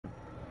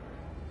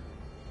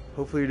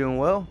Hopefully you're doing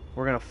well.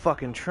 We're gonna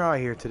fucking try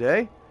here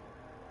today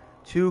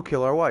to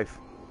kill our wife.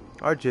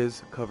 Our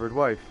jizz-covered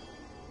wife.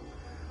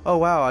 Oh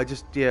wow, I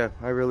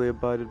really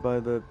abided by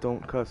the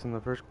don't cuss in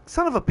the first...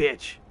 Son of a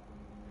bitch!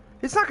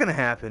 It's not gonna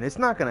happen. It's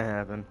not gonna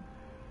happen.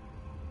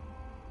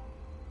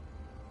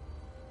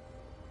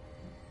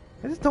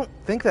 I just don't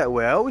think that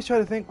way. I always try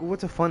to think,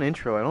 what's a fun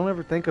intro? I don't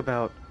ever think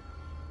about...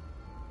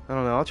 I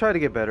don't know, I'll try to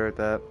get better at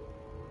that.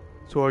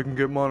 So I can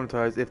get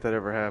monetized if that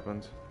ever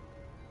happens.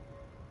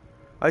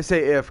 I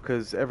say if,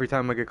 because every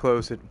time I get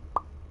close, it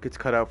gets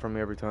cut out from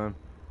me every time.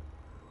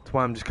 That's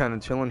why I'm just kind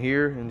of chilling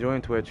here,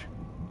 enjoying Twitch.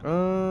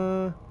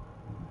 Boop.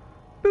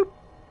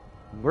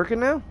 Working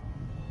now?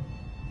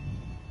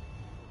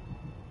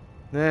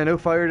 Nah, no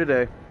fire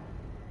today.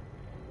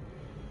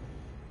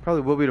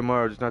 Probably will be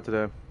tomorrow, just not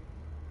today.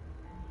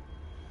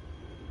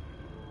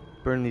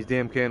 Burning these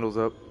damn candles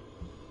up.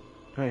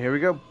 Alright, here we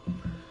go.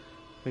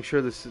 Make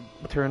sure this is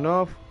turned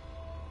off.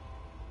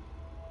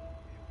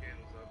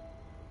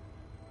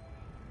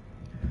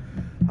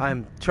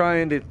 I'm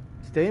trying to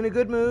stay in a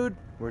good mood.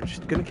 We're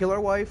just gonna kill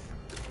our wife.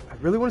 I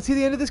really want to see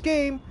the end of this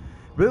game.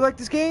 Really like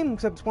this game,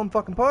 except it's one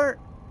fucking part.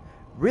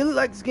 Really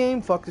like this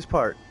game, fuck this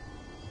part.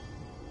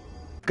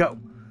 Go.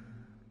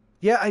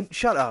 Yeah,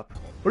 shut up.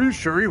 Are you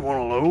sure you want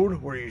to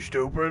load? Were you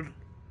stupid?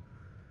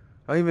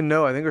 I don't even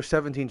know. I think there's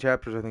 17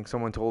 chapters, I think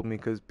someone told me,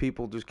 because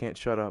people just can't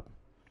shut up.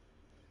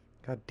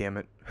 God damn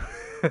it.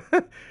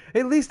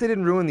 At least they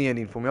didn't ruin the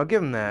ending for me. I'll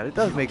give them that. It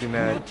does make me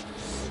mad.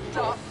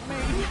 Stop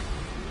me!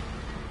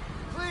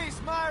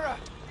 Please, Myra!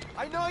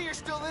 I know you're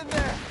still in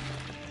there!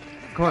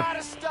 Come on.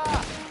 Gotta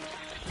stop!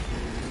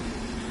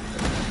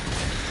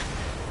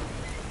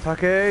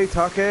 Take!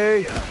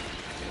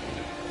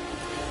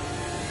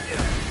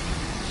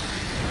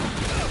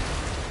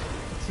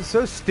 This is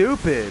so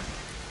stupid.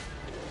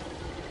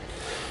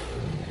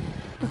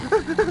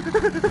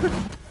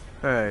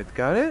 Alright,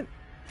 got it?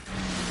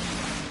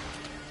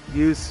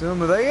 Use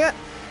some of that.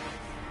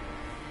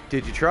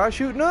 Did you try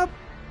shooting up?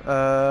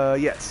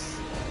 Yes.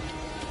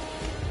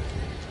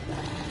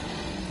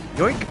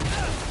 Yoink!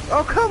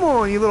 Oh, come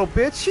on, you little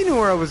bitch. She knew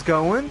where I was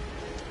going.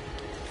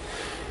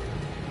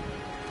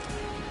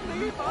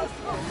 Leave us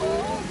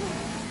alone!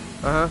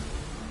 Uh-huh.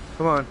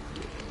 Come on.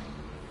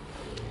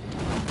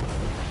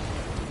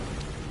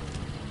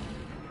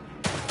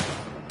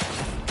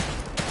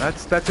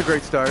 That's a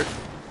great start.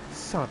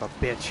 Son of a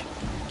bitch.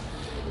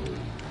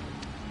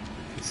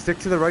 Stick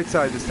to the right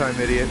side this time,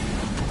 idiot.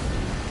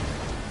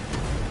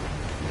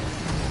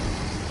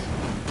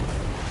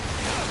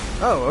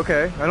 Oh,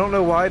 okay. I don't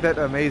know why that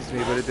amazed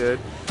me, but it did.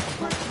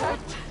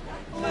 Protect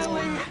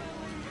Lily!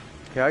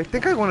 Okay, I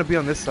think I want to be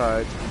on this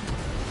side.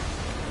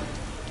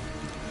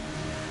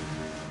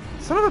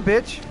 Son of a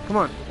bitch! Come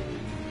on.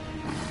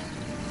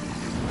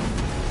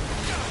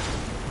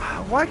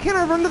 Why can't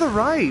I run to the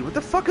right? What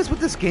the fuck is with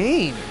this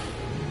game?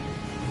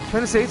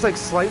 Trying to say it's like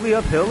slightly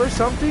uphill or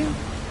something?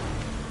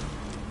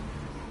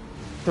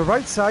 The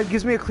right side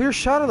gives me a clear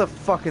shot of the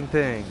fucking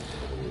thing.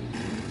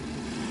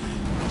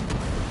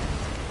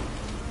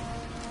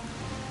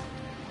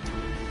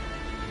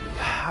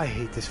 I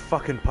hate this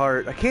fucking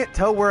part. I can't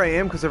tell where I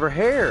am because of her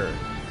hair.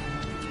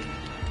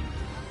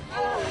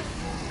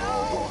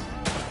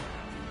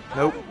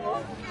 Nope.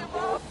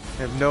 I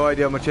have no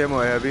idea how much ammo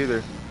I have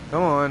either.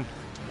 Come on.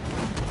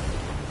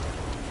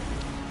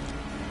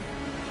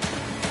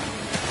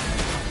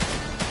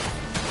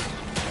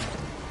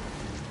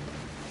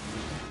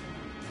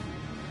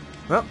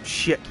 Oh,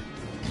 shit.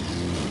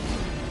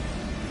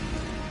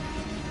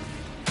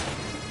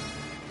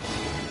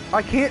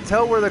 I can't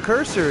tell where the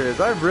cursor is.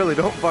 I really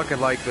don't fucking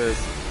like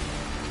this.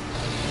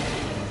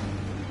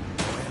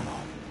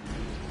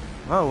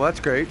 Oh, that's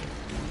great.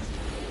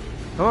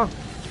 Come on.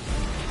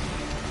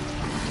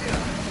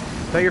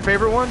 Is that your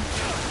favorite one?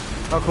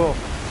 Oh, cool.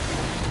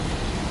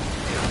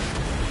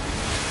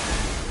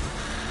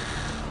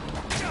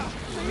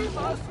 Leave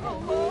us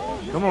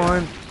alone! Come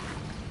on.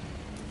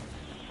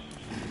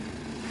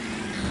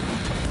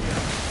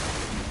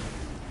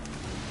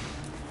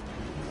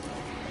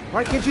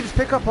 Why can't you just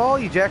pick up all,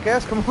 you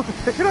jackass? Come on,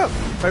 pick it up.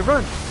 All right,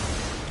 run.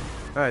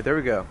 All right, there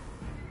we go.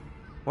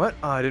 What?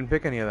 Oh, I didn't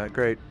pick any of that.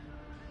 Great.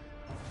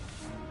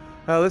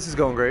 Oh, this is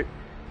going great.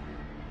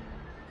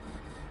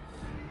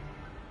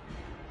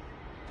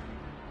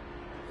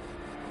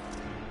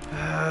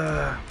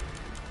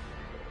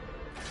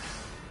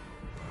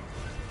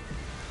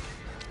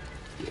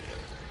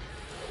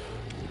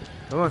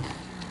 Come on.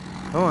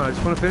 Come on, I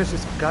just want to finish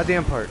this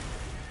goddamn part.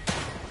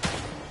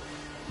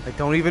 I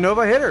don't even know if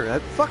I hit her.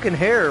 That fucking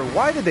hair.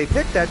 Why did they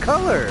pick that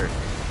color?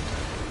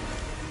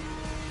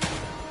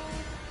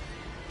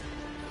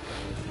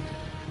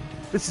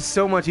 This is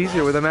so much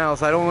easier with a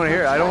mouse. I don't want to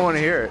hear it. I don't want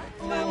to hear it.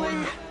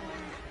 Lily!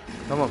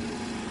 Come on.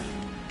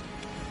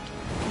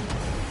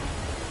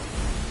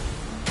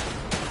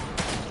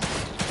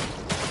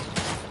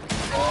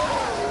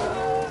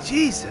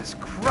 Jesus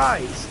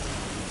Christ.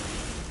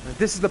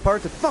 This is the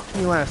part that fucked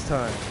me last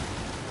time.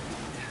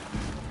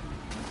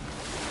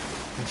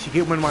 And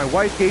when my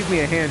wife gave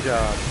me a hand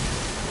job.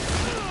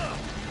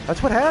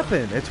 That's what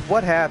happened. It's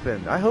what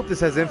happened. I hope this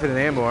has infinite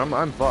ammo.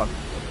 I'm fucked.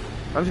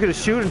 I'm just gonna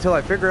shoot until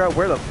I figure out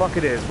where the fuck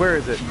it is. Where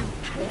is it? You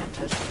can't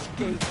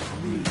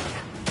escape me.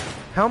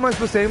 How am I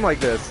supposed to aim like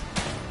this?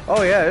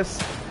 Oh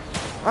yes.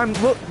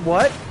 Look,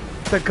 what?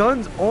 The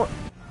gun's on.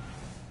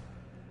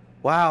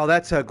 Wow,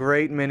 that's a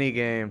great mini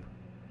game.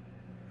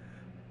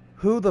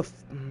 Who the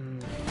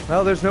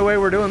well, there's no way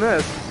we're doing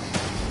this.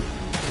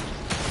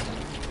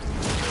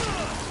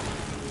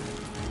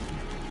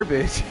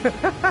 Bitch.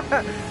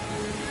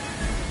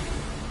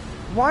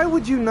 Why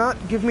would you not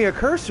give me a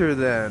cursor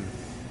then?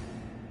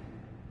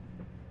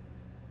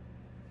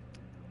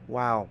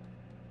 Wow.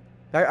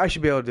 I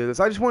should be able to do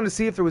this. I just wanted to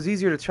see if it was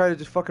easier to try to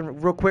just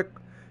fucking real quick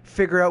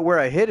figure out where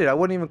I hit it. I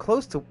wasn't even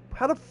close to...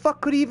 How the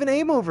fuck could he even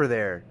aim over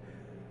there?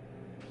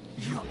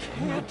 You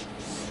can't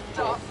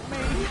stop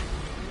me.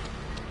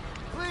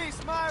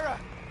 Please, Myra.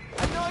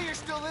 I know you're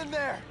still in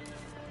there.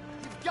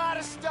 You've got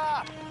to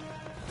stop.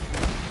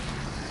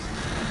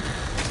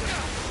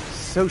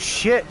 So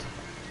shit.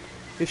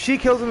 If she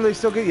kills him, they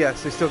still get...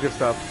 Yes, they still get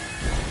stuff.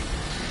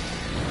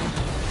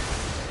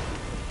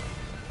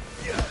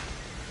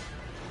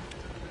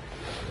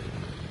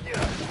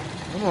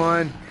 Come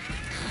on.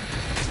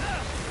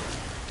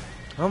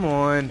 Come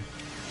on.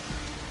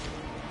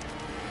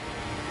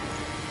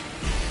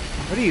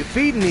 What are you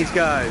feeding these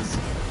guys?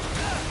 This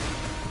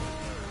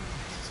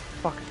is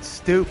fucking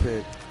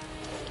stupid.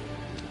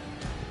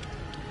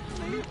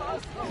 Leave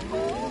us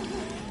alone.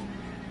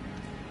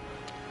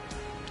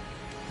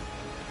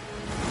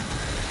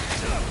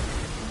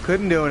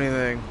 Couldn't do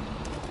anything.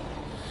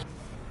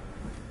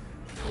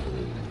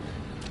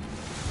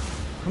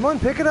 Come on,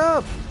 pick it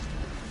up.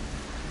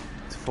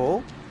 It's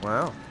full?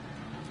 Wow.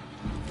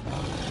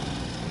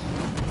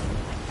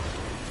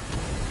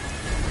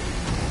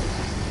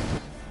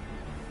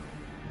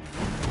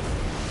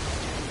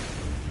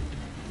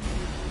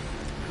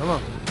 Come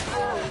on.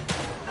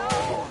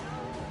 No.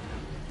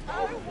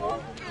 I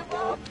won't give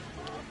up.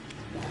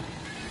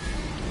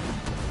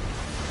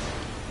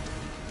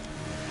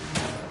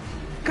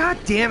 God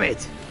damn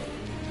it!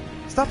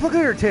 Stop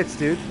looking at her tits,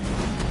 dude.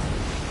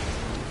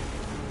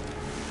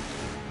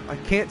 I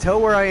can't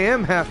tell where I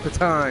am half the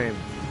time.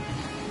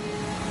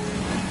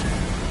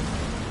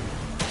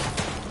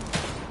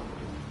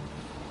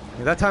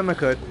 Yeah, that time I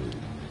could.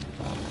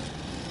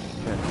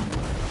 Okay.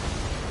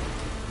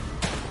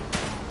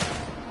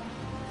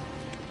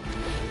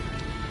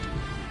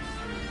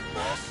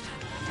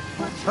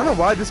 I don't know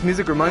why this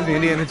music reminds me of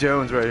Indiana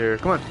Jones right here.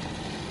 Come on.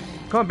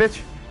 Come on,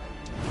 bitch.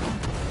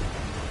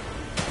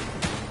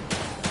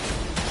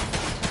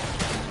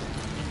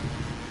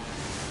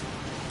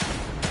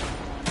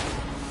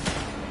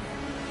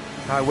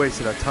 I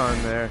wasted a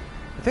ton there.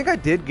 I think I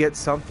did get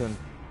something.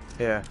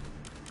 Yeah.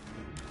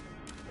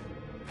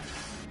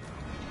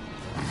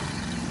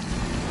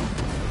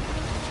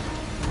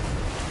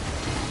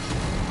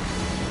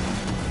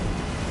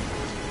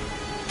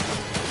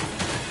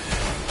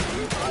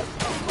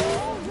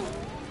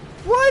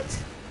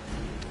 What?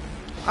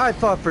 I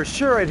thought for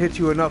sure I'd hit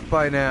you enough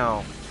by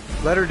now.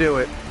 Let her do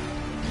it.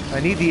 I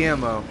need the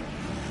ammo.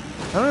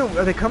 I don't know,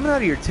 are they coming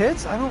out of your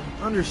tits? I don't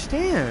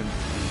understand.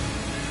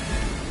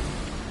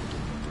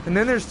 And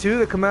then there's two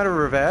that come out of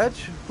her vag?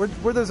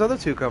 Where'd those other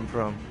two come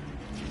from?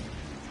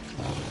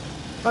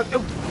 Oh.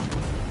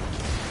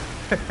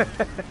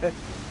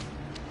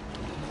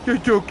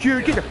 You're so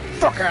cute. Get the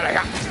fuck out of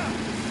here.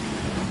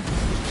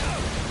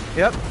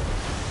 Yep.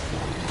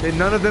 And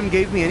none of them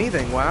gave me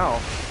anything.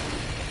 Wow.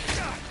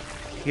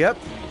 Yep.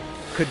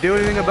 Could do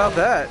anything about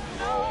that.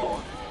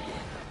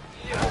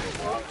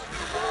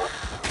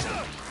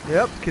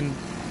 Yep.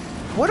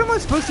 What am I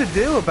supposed to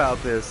do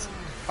about this?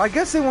 I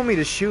guess they want me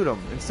to shoot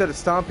him instead of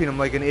stomping him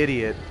like an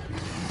idiot.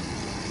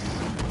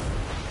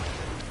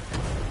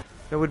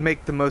 That would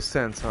make the most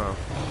sense, huh?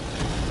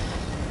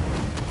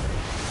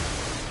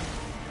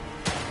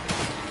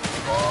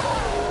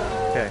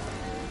 Okay.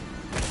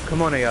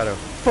 Come on, Ayato.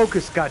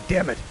 Focus,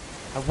 goddammit.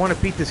 I want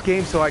to beat this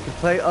game so I can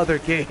play other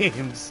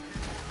games.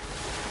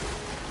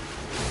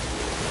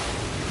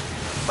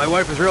 My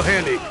wife is real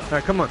handy.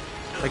 Alright, come on.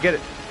 I get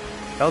it.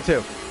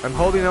 L2. I'm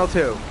holding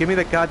L2. Give me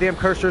the goddamn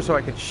cursor so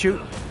I can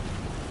shoot.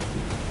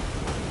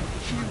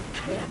 You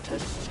can't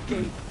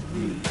escape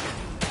me.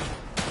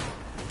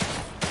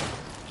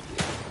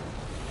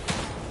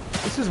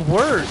 This is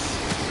worse.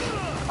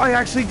 I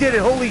actually did it.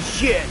 Holy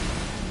shit.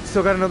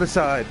 Still got another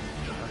side.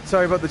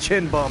 Sorry about the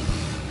chin bump.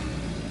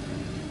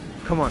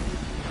 Come on.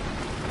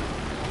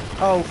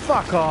 Oh,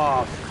 fuck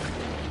off.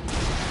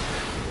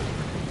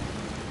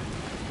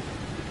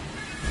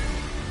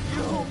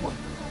 You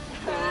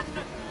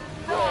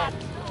cannot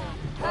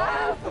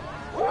have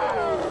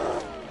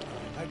her.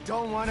 I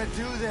don't want to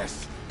do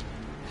this.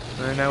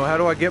 Alright, now how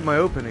do I get my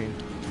opening?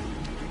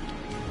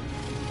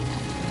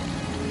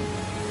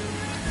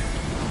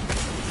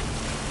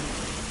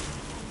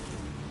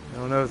 I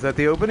don't know, is that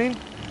the opening?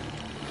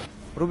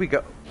 What do we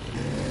got?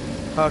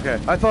 Okay,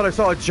 I thought I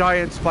saw a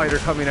giant spider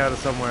coming out of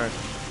somewhere.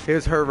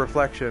 Here's her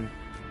reflection.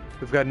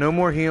 We've got no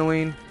more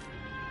healing.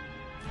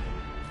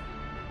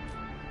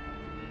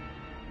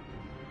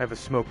 have a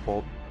smoke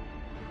bolt.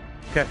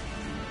 Okay.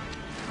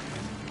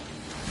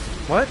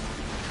 What?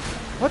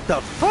 What the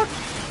fuck?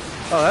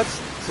 Oh, that's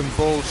some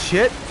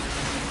bullshit.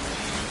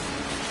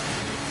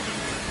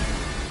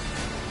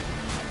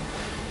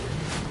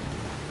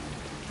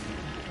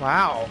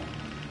 Wow.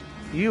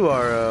 You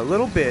are a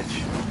little bitch.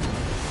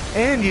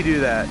 And you do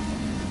that.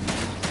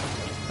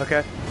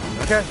 Okay.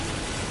 Okay.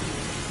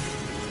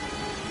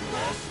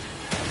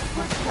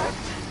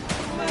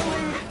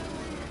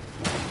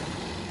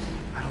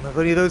 I don't know if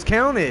any of those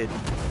counted.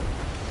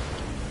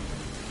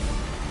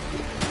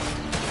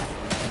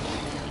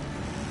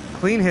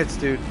 Clean hits,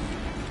 dude.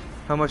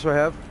 How much do I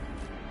have?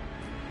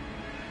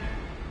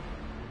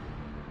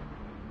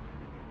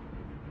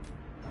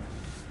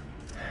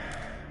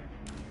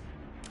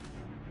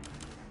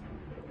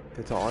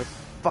 That's all I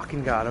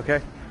fucking got,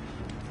 okay?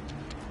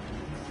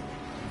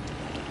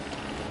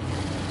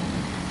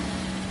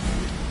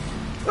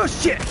 Oh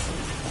shit!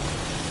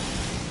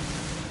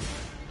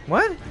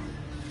 What?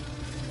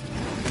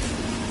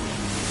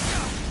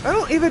 I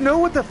don't even know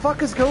what the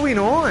fuck is going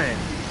on.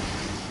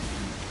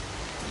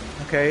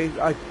 Okay,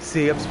 I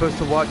see. I'm supposed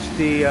to watch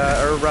the,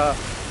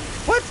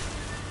 what?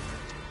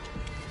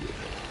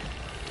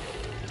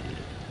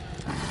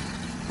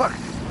 Fuck.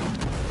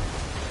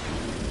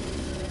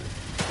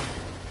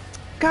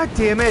 God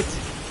damn it.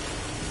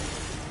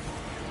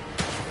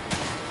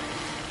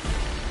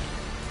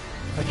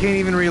 I can't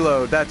even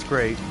reload. That's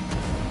great.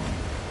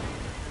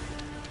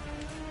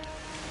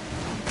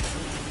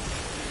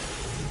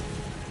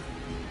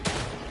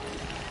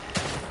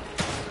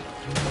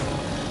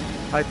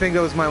 I think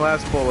that was my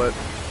last bullet.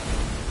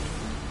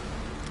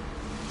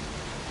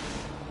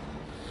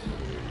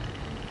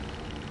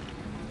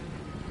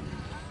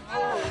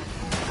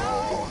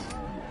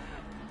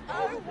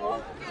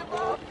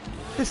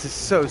 This is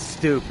so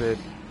stupid.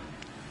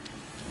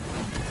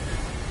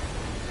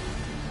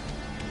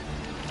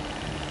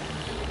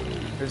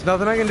 There's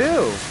nothing I can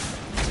do.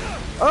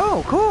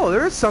 Oh, cool.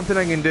 There is something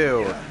I can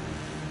do.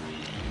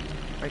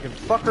 I can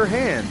fuck her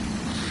hand.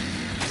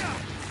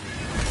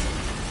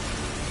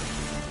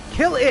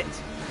 Kill it!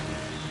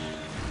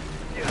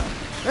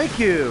 Thank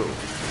you.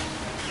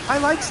 I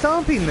like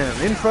stomping them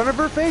in front of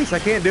her face. I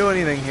can't do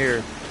anything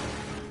here.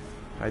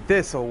 Alright,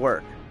 this'll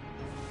work.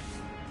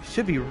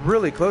 Should be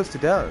really close to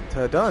done,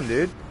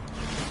 dude.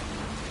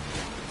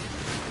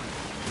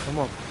 Come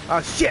on.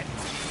 Oh, shit!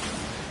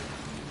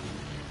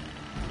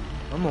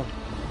 Come on.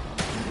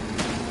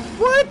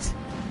 What?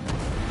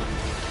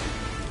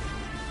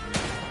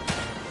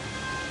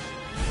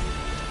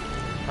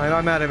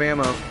 I'm out of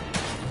ammo.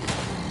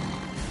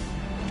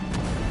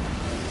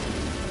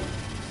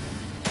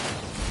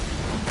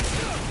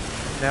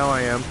 Now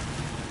I am.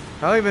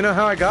 I don't even know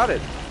how I got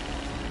it.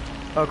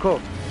 Oh, cool.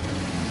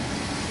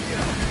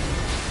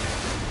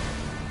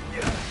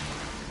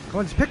 Come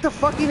on, just pick the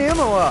fucking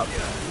ammo up.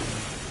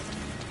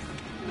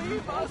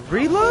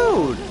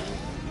 Reload!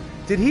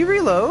 Did he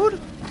reload?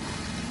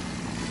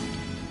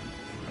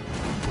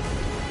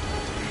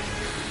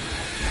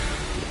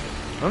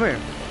 Come here.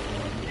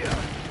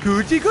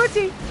 Gucci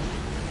Gucci!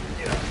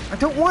 I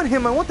don't want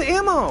him, I want the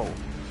ammo!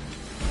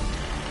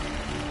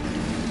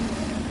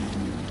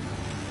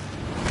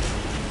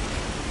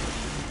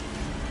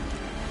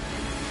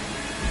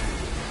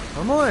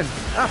 Come on!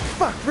 Ah,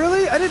 fuck,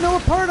 really? I didn't know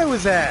what part I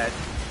was at!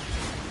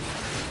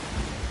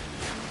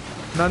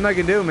 Nothing I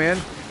can do, man.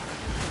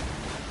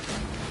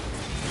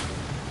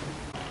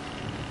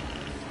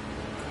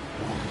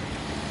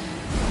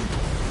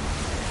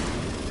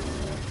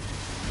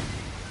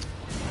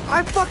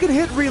 I fucking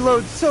hit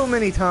reload so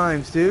many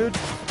times, dude.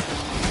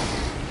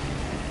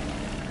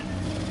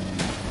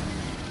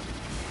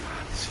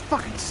 It's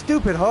fucking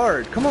stupid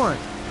hard. Come on.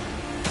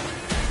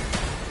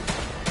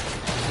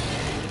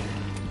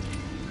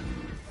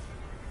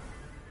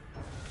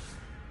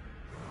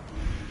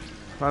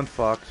 I'm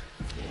fucked.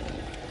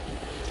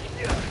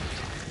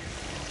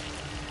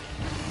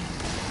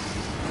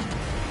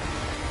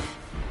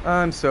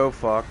 I'm so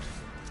fucked.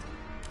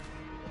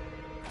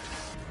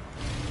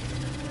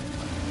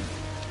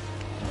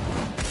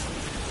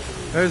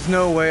 There's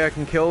no way I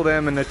can kill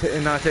them and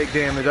not take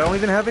damage. I don't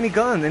even have any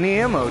guns, any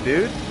ammo,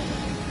 dude.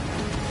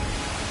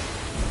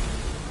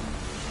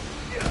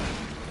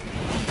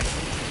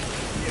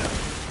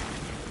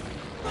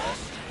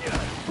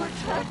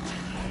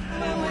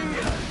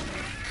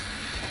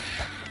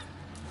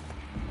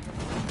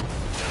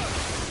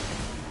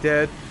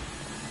 Dead.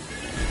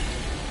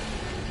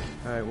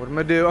 Alright, what am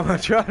I gonna do? I'm gonna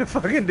try to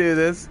fucking do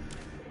this.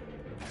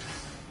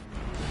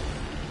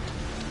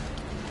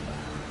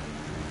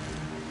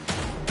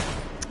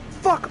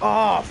 Fuck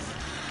off!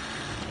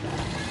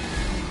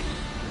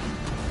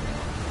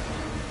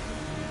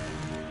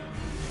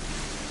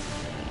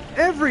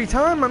 Every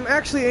time I'm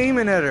actually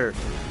aiming at her.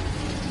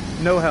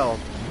 No health.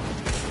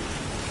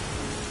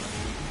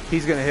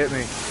 He's gonna hit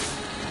me.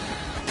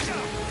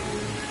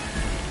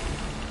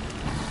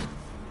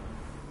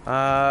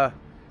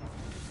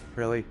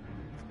 Really?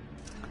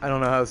 I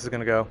don't know how this is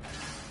gonna go.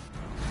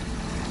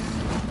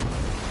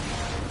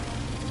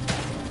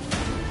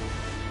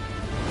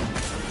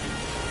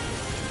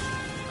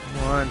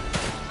 on.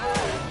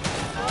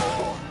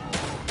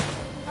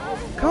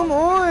 Come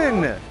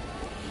on!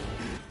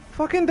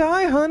 Fucking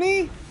die,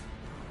 honey!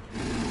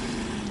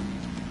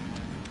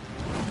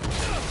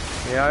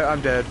 Yeah,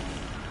 I'm dead.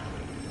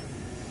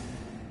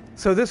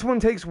 So this one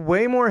takes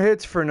way more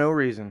hits for no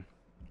reason.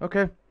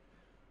 Okay.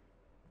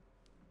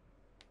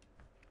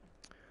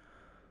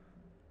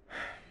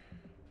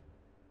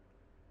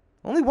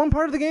 Only one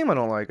part of the game I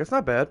don't like. That's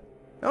not bad.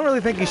 I don't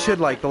really think you should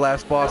like the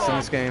last boss in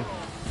this game.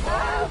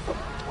 I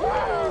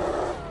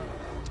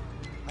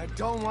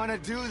don't want to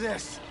do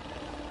this.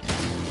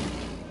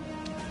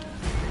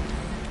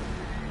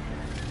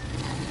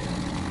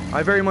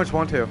 I very much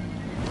want to.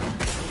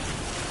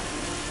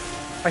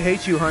 I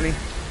hate you, honey.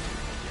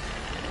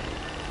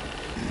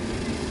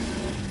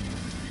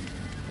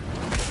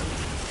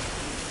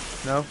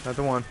 No, not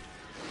the one.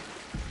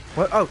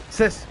 What? Oh,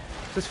 sis.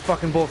 This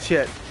fucking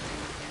bullshit.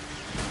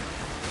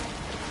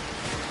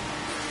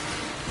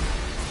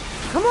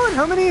 Come on,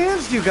 how many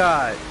hands do you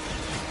got?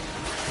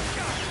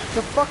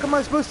 The fuck am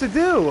I supposed to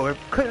do? I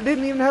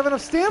didn't even have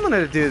enough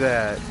stamina to do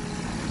that.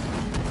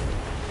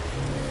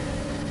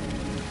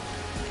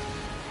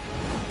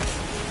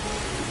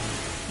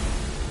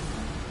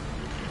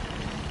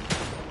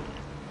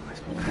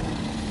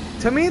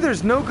 To me,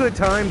 there's no good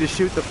time to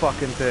shoot the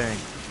fucking thing.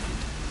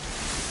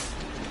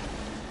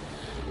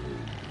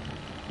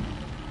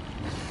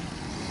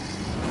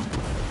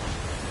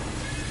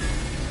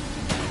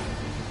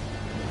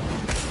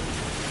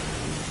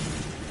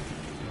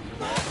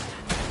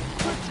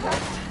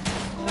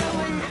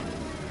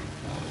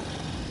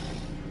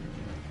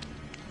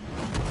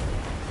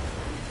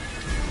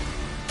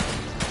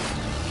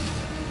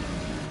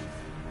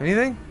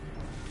 Anything?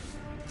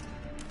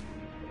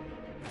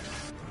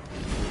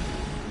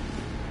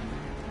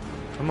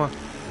 Come on.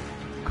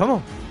 Come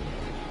on.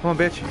 Come on,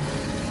 bitch.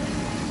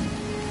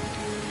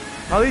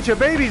 I'll eat your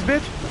babies,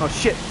 bitch. Oh,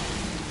 shit.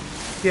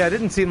 Yeah, it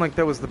didn't seem like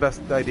that was the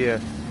best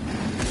idea.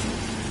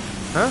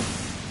 Huh?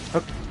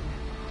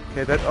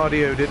 Okay, that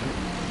audio didn't...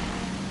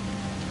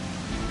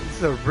 This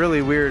is a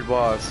really weird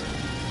boss.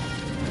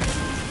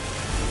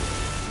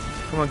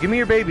 Come on, give me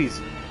your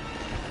babies.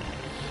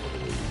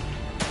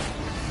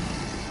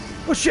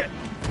 Oh, shit.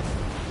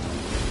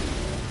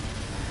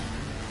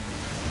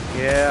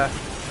 Yeah.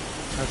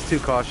 I was too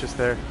cautious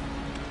there.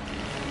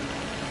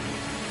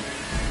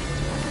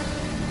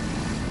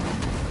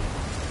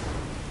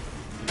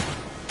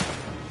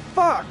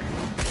 Fuck!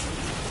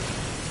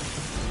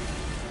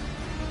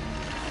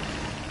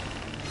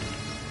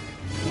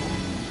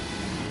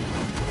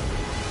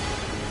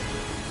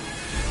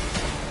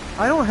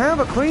 I don't have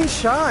a clean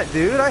shot,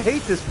 dude. I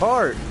hate this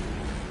part.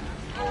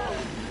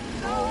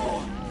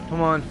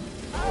 Come on.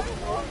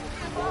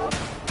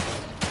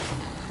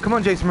 Come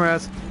on, Jason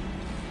Mraz.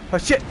 Oh,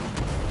 shit.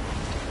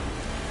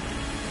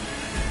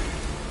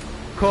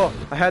 Cool.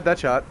 I had that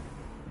shot.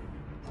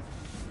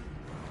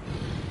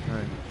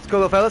 Alright. Let's go,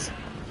 little fellas.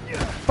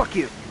 Fuck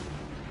you.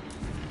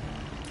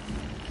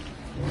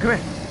 Come here.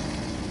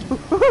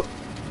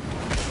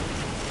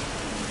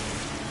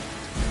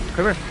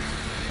 Come here.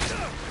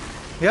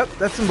 Yep,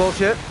 that's some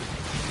bullshit.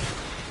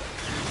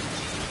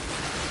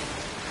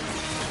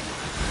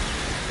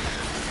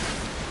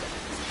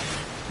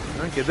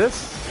 Alright, get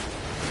this.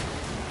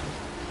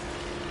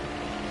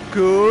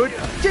 Good.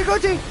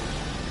 Chicochi!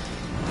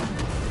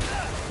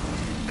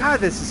 God,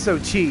 this is so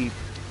cheap.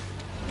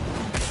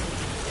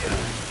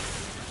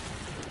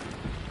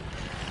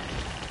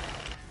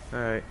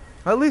 Alright.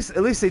 At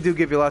least they do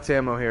give you lots of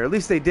ammo here. At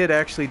least they did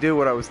actually do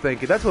what I was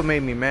thinking. That's what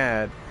made me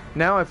mad.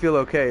 Now I feel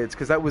okay. It's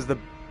because that was the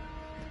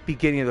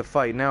beginning of the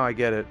fight. Now I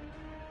get it.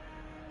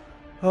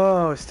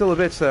 Oh, it's still a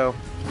bitch though.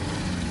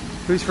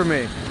 At least for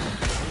me.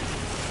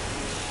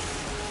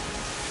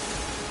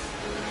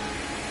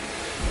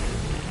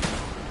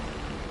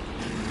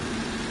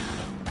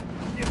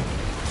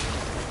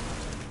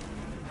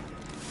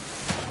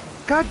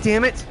 God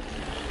damn it!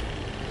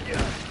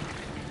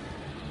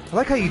 I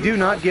like how you do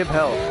not give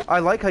health. I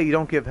like how you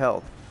don't give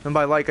health. And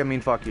by like, I mean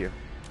fuck you.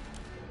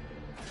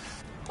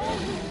 God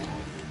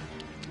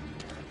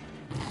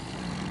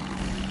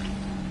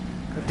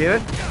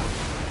damn it.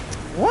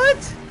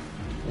 What?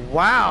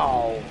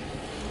 Wow.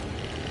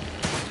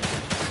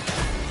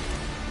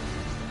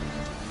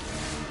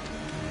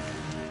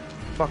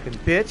 Fucking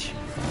bitch.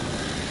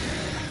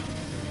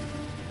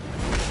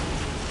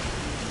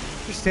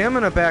 Your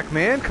stamina back,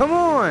 man. Come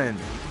on.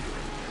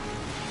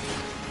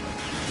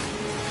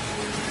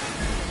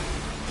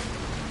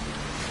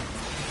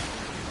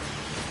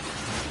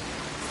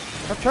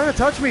 Stop trying to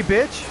touch me,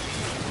 bitch.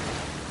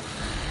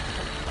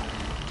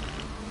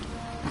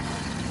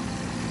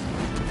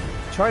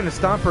 Trying to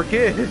stomp her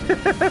kid.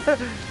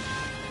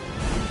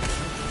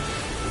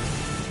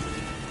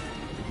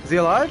 Is he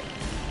alive?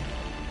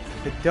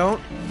 I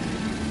don't.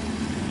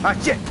 Ah,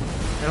 shit.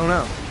 I don't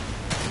know.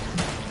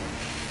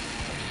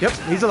 Yep,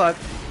 he's alive.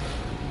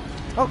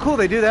 Oh, cool.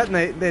 They do that,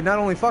 and they not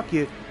only fuck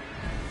you,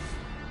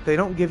 they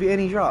don't give you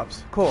any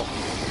drops. Cool.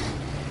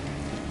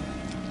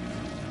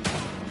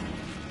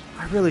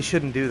 I really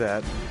shouldn't do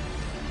that.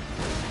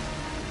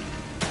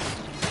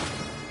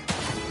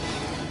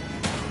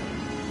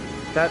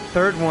 That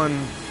third one,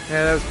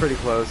 yeah, that was pretty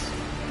close.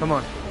 Come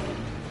on.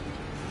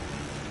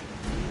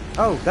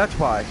 Oh, that's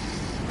why.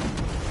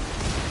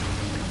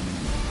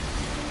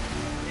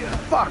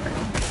 Fuck.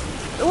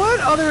 What?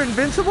 Oh, they're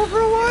invincible for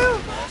a while?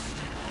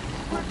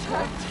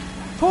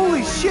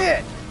 Holy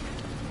shit!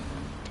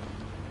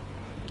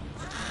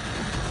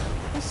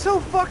 There's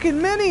so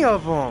fucking many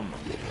of them.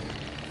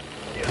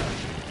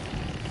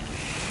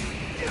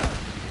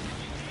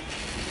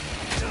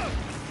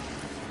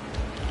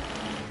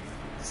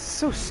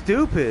 So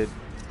stupid.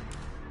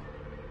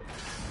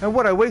 And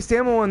what, I waste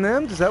ammo on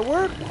them? Does that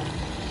work?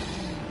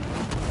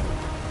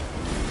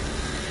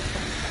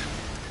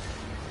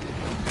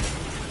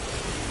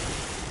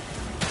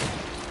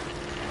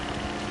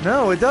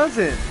 No, it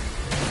doesn't.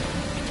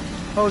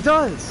 Oh, it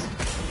does.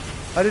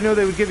 I didn't know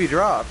they would give you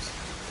drops.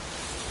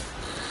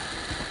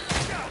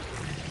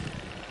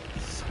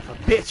 Son of a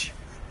bitch.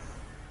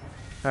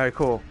 Alright,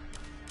 cool.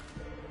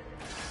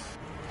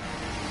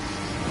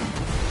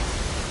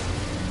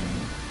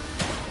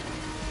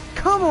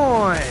 Come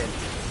on!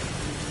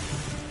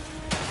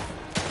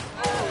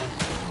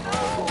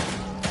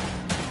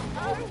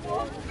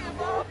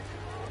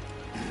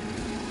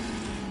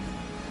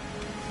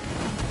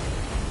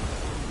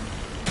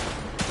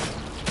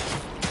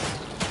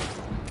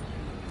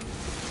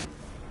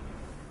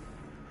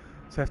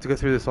 So I have to go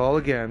through this all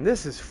again.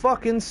 This is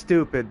fucking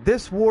stupid.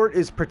 This wart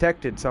is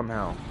protected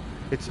somehow.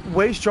 It's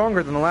way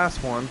stronger than the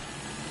last one.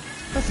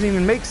 Doesn't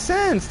even make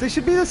sense. They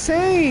should be the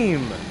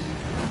same.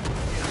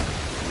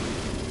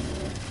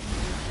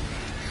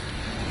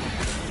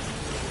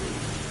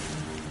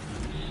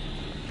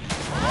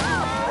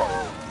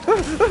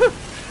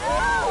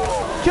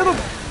 Kill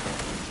him!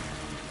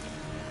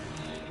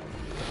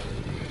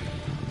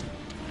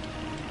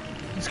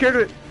 I'm scared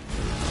of it.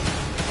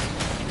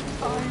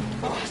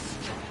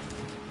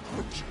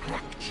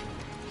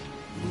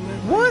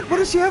 What? What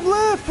does she have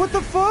left? What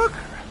the fuck?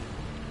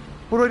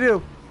 What do I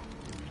do?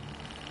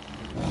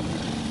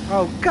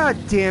 Oh, god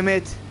damn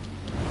it.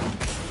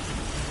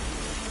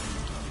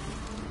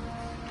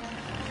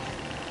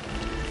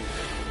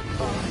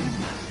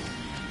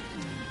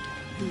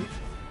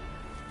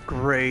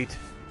 Great.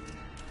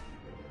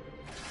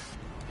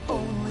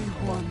 Only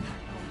one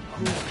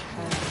who can.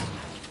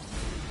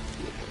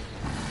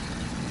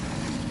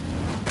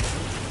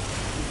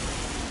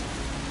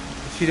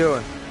 What's she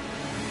doing?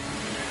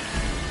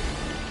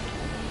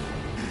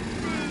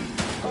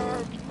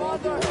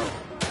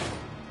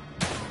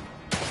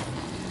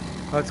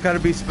 Oh, it's gotta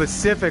be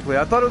specifically.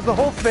 I thought it was the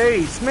whole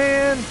face,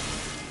 man.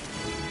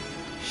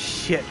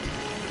 Shit.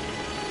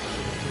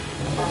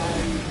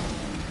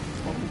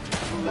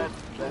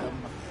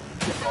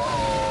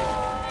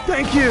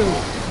 Thank you.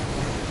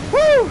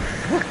 Woo!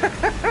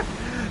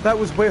 That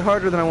was way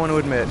harder than I want to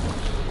admit.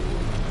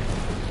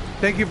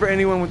 Thank you for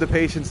anyone with the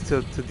patience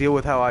to deal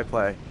with how I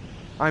play.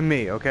 I'm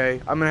me,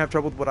 okay? I'm gonna have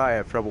trouble with what I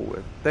have trouble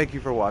with. Thank you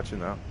for watching,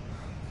 though.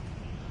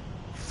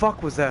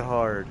 Fuck, was that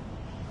hard?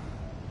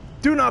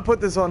 Do not put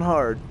this on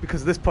hard,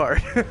 because of this part.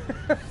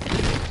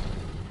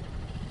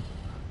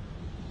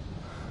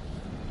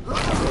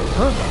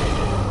 Huh?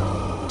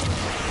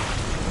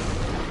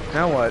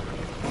 Now what?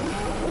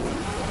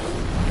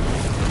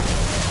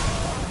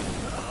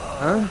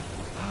 Huh?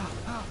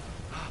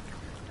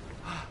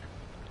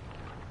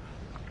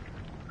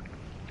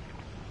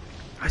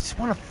 I just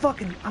want to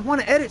fucking... I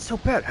want to edit so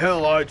bad.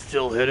 Hell, I'd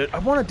still hit it. I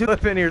want to do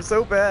it in here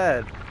so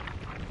bad.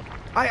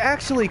 I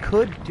actually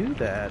could do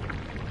that.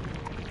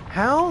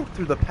 How?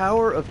 Through the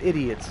power of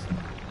idiots.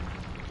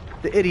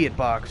 The idiot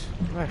box.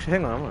 Actually,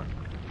 hang on.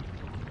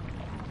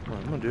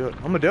 I'm gonna do it.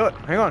 I'm gonna do it.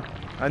 Hang on.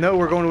 I know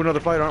we're going to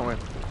another fight, aren't we?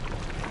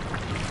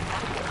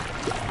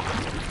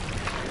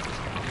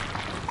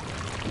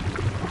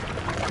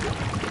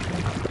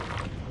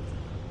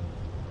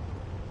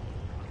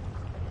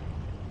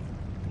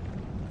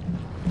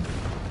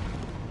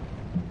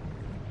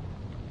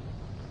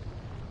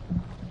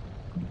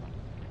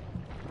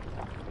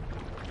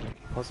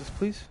 Pause this,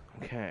 please.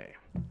 Okay.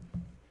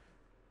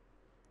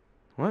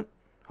 What?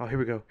 Oh, here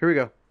we go. Here we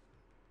go.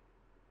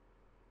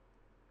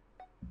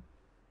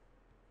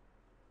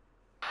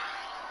 Hell,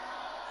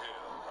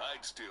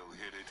 I'd still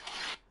hit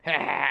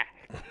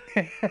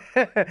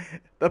it.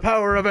 The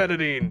power of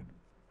editing.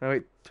 Oh,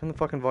 wait, turn the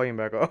fucking volume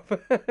back off.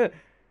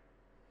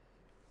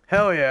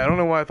 Hell yeah, I don't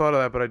know why I thought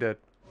of that, but I did.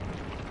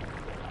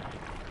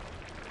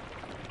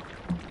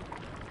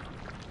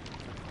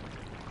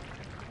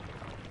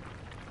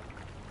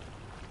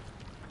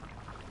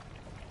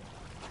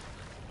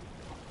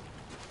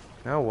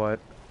 Now what?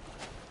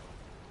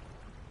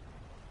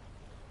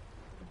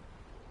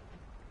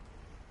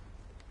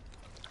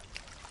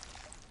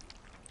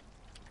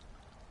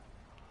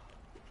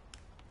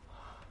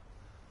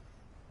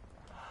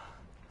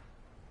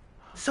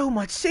 So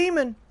much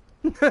semen!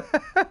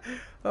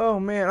 Oh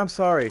man, I'm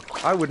sorry.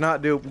 I would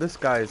not do... This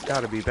guy's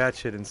gotta be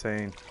batshit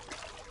insane.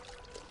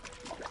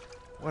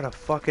 What a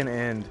fucking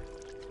end.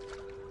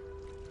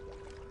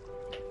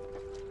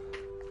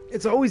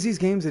 It's always these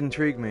games that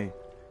intrigue me.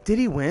 Did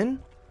he win?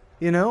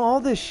 You know, all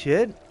this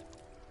shit.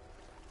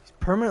 These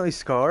permanently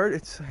scarred?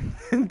 It's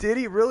did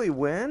he really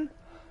win?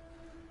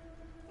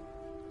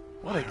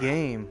 What a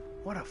game.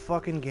 What a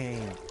fucking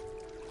game.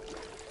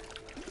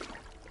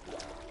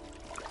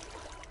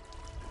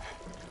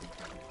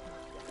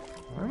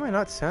 Why am I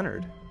not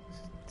centered?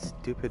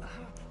 Stupid.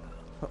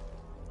 Oh,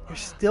 you're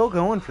still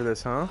going for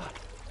this, huh?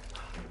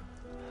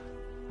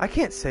 I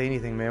can't say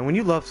anything, man. When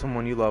you love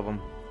someone, you love them.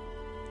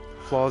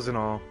 Flaws and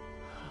all.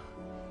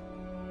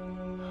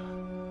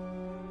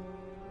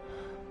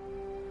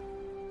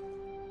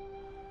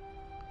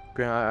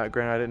 Granted,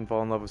 I didn't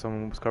fall in love with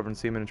someone who was covered in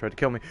semen and tried to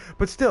kill me.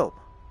 But still.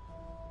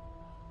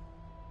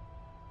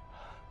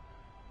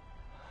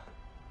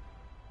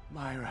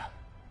 Myra.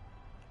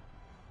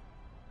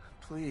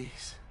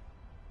 Please.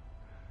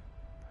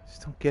 I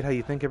just don't get how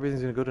you think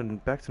everything's gonna go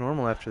back to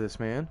normal after this,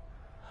 man.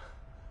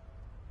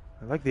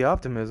 I like the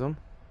optimism.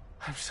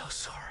 I'm so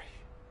sorry.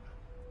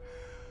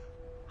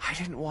 I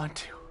didn't want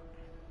to.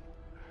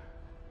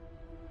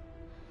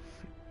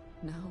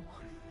 No.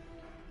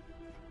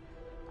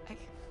 I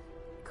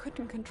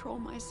couldn't control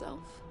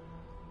myself.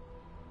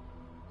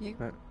 You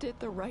did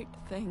the right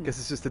thing. Guess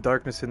it's just the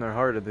darkness in their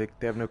heart, and they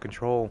have no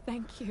control.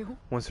 Thank you.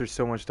 Once there's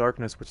so much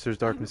darkness, which there's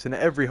darkness in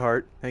every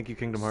heart. Thank you,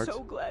 Kingdom Hearts.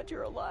 So glad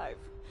you're alive.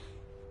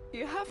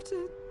 You have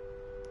to...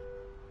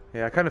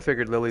 Yeah, I kind of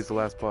figured Lily's the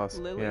last boss.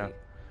 Lily. Yeah.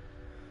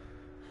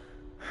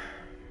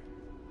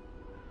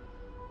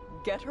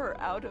 Get her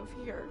out of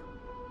here.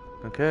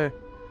 Okay.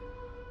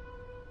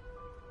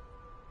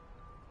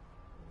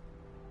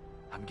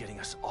 I'm getting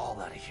us all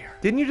out of here.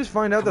 Didn't you just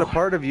find out that a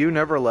part of you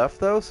never left,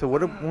 though? So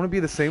won't it be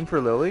the same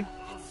for Lily?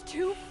 It's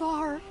too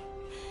far.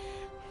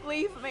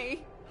 Leave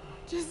me.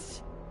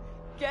 Just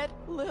get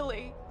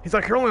Lily. He's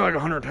like, you're only like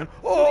 110.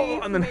 Oh,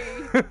 Leave and then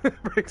me.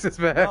 breaks his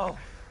back. No,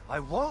 I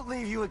won't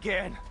leave you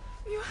again.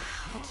 You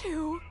have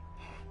to.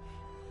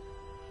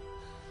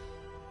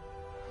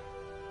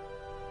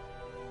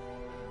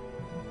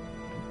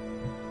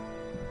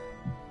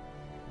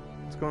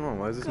 What's going on?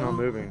 Why is this Go. not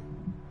moving?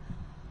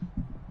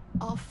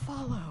 I'll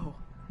follow.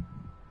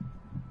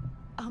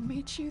 I'll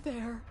meet you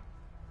there.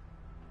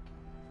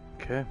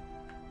 Okay.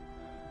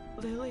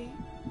 Lily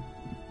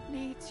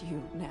needs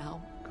you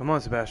now. Come on,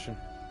 Sebastian.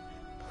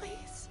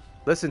 Please,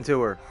 Listen to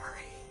her.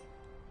 hurry.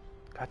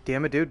 God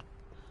damn it, dude.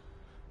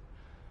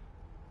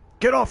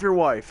 Get off your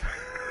wife.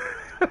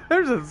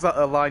 There's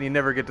a line you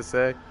never get to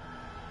say.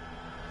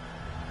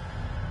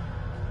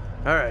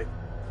 Alright.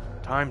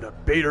 Time to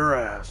beat her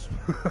ass.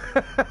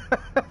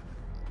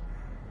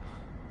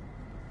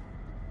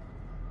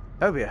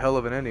 That would be a hell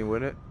of an ending,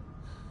 wouldn't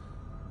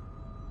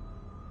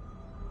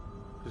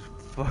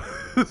it?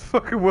 Just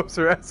fucking whoops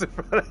her ass in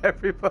front of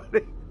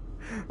everybody.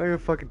 Like a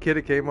fucking kid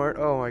at Kmart.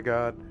 Oh my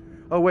god.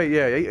 Oh wait,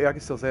 yeah, I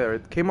can still say that,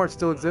 right? Kmart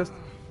still exists?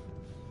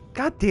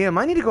 God damn,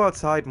 I need to go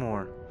outside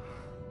more.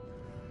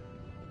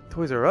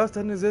 Toys R Us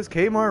doesn't exist.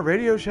 Kmart,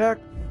 Radio Shack.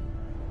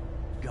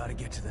 Gotta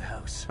get to the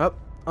house. Up.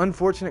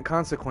 Unfortunate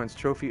consequence.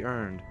 Trophy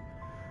earned.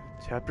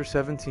 Chapter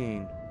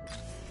 17.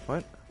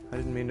 What? I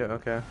didn't mean to.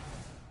 Okay.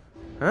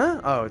 Huh?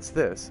 Oh, it's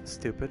this.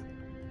 Stupid.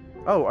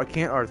 Oh, I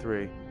can't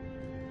R3.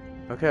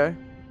 Okay.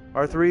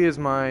 R3 is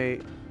my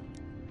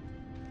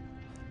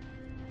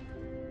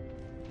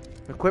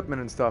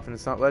equipment and stuff, and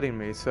it's not letting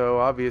me. So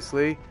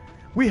obviously,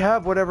 we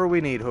have whatever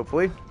we need.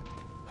 Hopefully.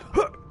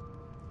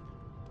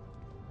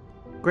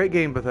 Great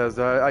game,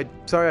 Bethesda.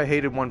 Sorry I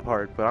hated one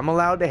part, but I'm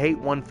allowed to hate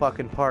one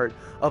fucking part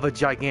of a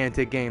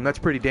gigantic game. That's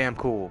pretty damn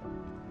cool,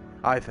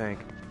 I think.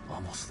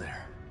 Almost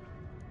there.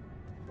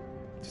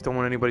 Just don't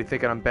want anybody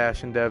thinking I'm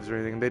bashing devs or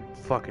anything. They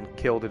fucking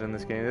killed it in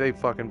this game. They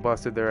fucking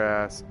busted their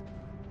ass.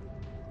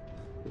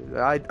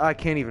 I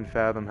can't even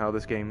fathom how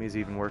this game is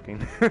even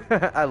working.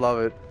 I love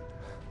it.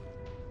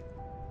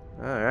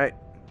 Alright.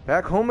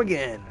 Back home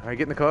again. Alright,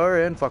 get in the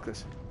car and fuck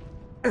this.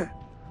 Oh,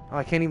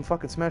 I can't even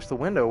fucking smash the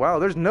window. Wow,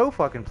 there's no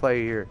fucking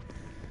play here.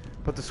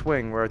 But the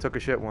swing where I took a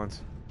shit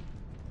once.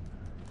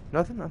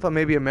 Nothing? I thought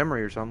maybe a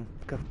memory or something.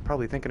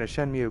 Probably thinking of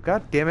Shenmue.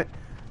 God damn it.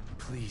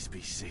 Please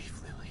be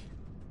safe, Lily.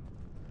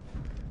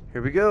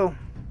 Here we go.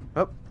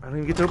 Oh, I don't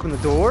even get to open the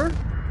door.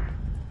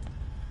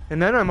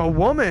 And then I'm a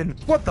woman.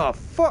 What the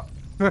fuck?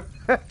 Alright.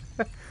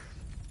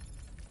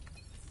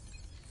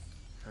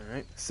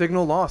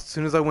 Signal lost as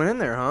soon as I went in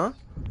there, huh?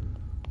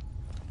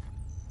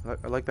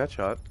 I like that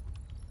shot.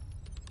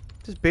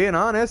 Just being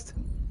honest.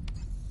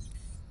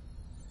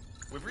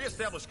 We've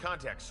reestablished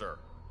contact, sir.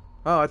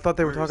 Oh, I thought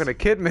they were Where talking to is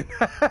Kidman.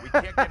 We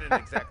can't get an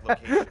exact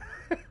location.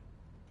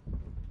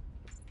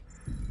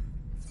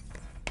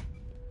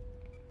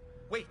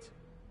 Wait!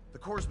 The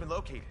core's been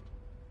located.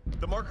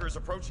 The marker is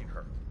approaching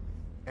her.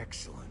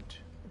 Excellent.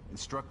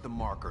 Instruct the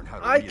marker on how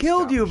to I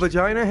killed you, reestablish-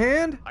 vagina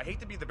hand. I hate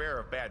to be the bearer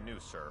of bad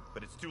news, sir,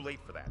 but it's too late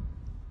for that.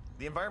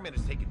 The environment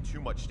has taken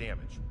too much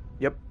damage.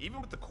 Yep. Even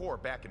with the core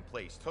back in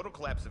place, total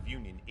collapse of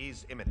Union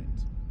is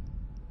imminent.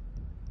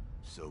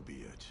 So be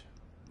it.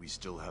 We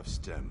still have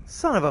STEM.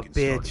 Son of a We can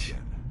start bitch.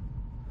 again.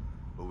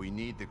 But we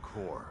need the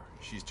core.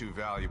 She's too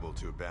valuable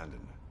to abandon.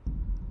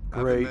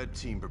 Have Great. the med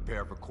team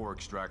prepare for core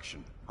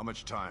extraction. How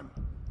much time?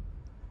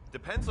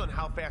 Depends on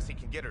how fast he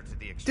can get her to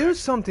the Do extraction.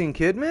 something,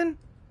 Kidman.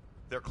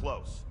 They're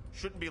close.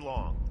 Shouldn't be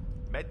long.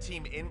 Med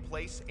team in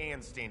place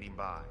and standing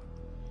by.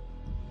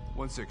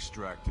 Once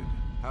extracted,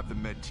 have the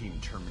med team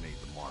terminate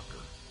the marker.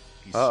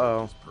 He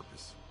Uh-oh. served his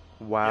purpose.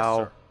 Wow.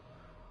 Yes,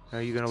 sir.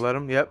 Are you gonna let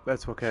him? Yep,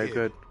 that's okay. Kid.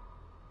 Good.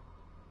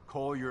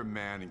 Call your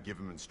man and give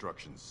him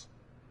instructions.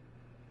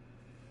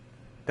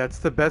 That's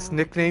the best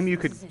nickname you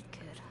could. This is it,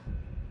 kid.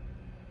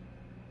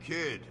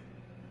 Kid,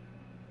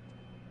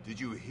 did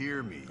you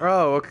hear me?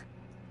 Oh, okay.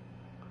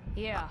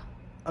 Yeah,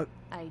 Uh,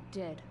 I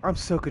did. I'm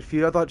so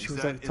confused. I thought she Is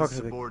was that like, talking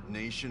to the.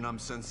 insubordination I'm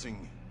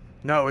sensing?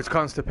 No, it's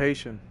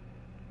constipation.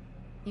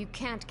 You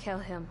can't kill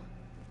him.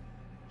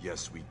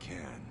 Yes, we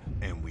can,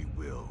 and we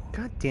will.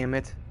 God damn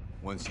it.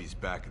 Once he's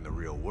back in the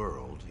real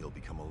world, he'll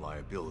become a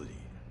liability.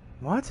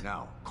 What?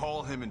 Now,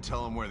 call him and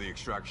tell him where the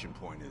extraction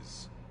point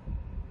is.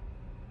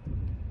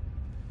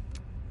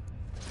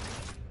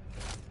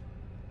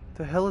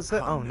 The hell is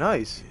that? Come Oh, now,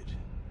 nice. kid.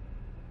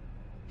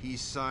 He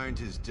signed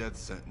his death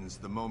sentence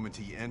the moment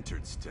he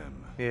entered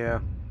STEM. Yeah.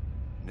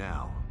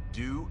 Now,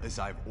 do as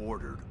I've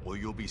ordered, or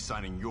you'll be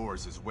signing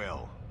yours as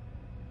well.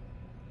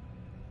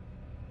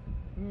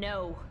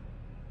 No.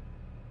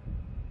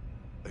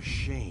 A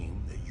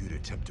shame that you'd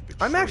attempt to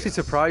betray I'm actually us.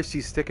 surprised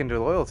she's sticking to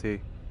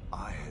loyalty.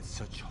 I had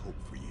such hope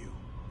for you.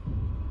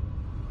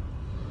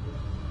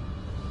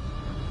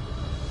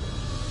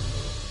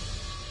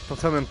 Don't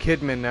tell me I'm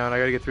Kidman now and I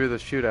gotta get through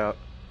this shootout.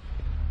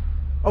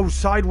 Oh,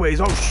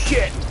 sideways. Oh,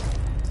 shit.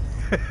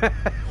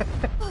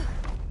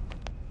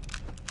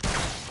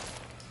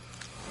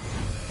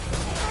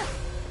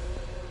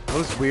 That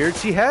was weird.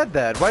 She had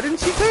that. Why didn't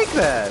she take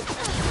that?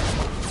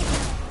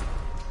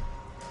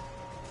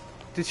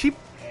 Did she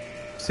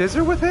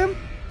scissor with him?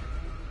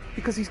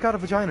 Because he's got a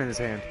vagina in his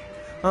hand.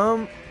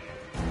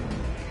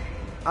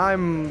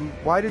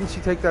 Why didn't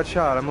she take that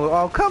shot?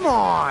 Oh, come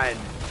on!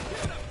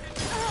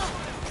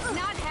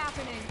 Not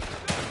happening.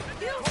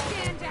 You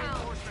stand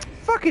down.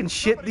 Fucking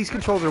shit, these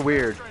controls are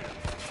weird.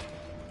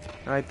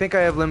 And I think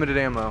I have limited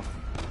ammo.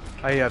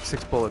 I have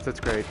 6 bullets, that's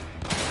great.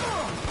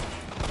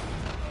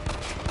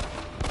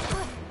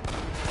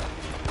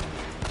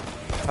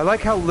 I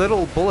like how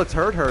little bullets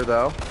hurt her,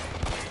 though.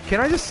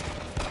 Can I just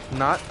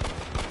not?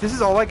 This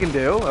is all I can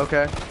do?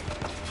 Okay.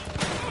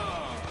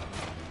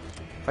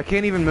 I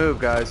can't even move,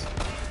 guys.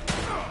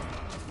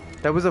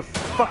 That was a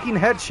fucking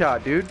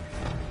headshot, dude.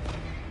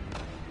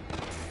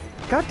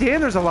 God damn,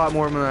 there's a lot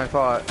more than I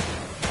thought.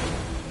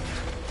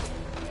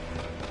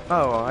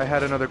 Oh, I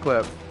had another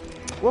clip.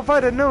 Well, if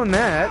I'd have known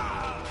that...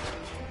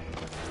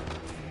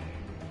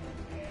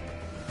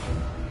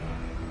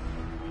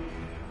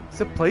 Is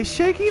the place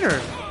shaking,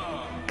 or...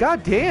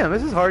 God damn,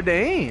 this is hard to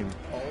aim.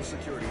 All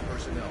security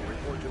personnel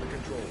report to the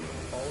control room.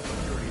 All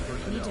security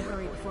personnel. Need to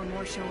hurry before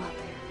more show up.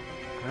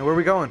 Alright, where are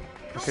we going?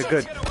 Okay,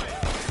 good.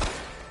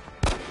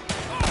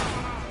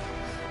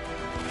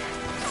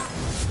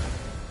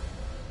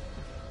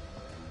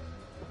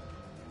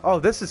 Oh,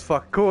 this is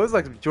fucking cool. This is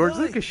like George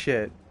Lucas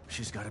shit.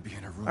 She's got to be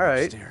in her room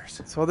Alright.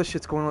 upstairs. So all this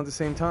shit's going on at the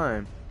same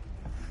time.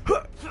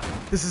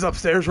 This is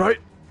upstairs, right?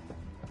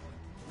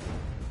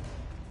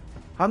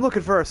 I'm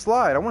looking for a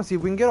slide. I want to see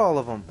if we can get all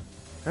of them.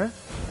 Huh?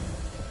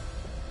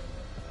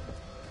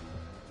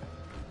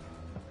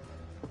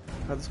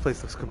 Oh, this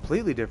place looks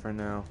completely different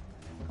now.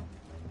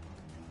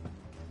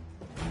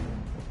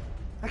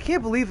 I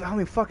can't believe how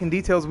many fucking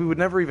details we would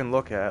never even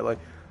look at. Like,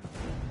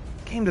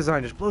 game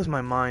design just blows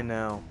my mind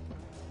now.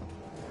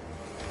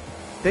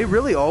 They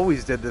really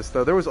always did this,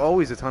 though. There was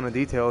always a ton of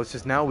detail. It's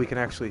just now we can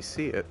actually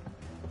see it.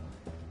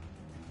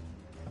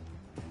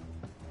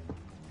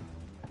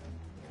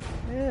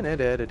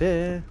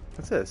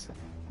 What's this?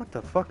 What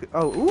the fuck?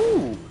 Oh,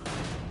 ooh!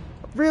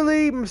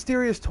 Really?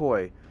 Mysterious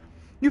toy.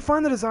 You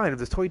find the design of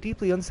this toy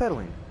deeply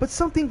unsettling, but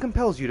something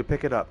compels you to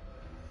pick it up.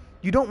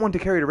 You don't want to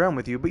carry it around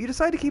with you, but you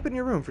decide to keep it in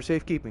your room for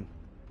safekeeping.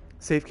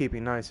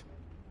 Safekeeping, nice.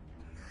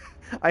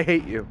 I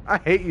hate you. I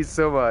hate you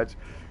so much.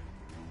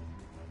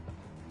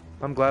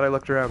 I'm glad I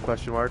looked around,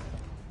 question mark.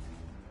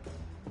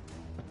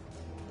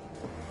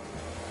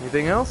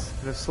 Anything else?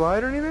 No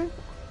slide or anything?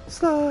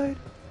 Slide.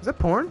 Is that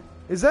porn?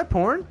 Is that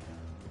porn?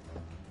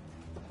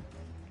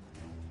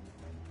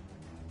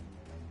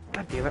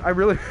 God damn it. I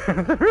really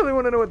I really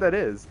want to know what that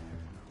is.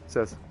 It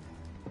says.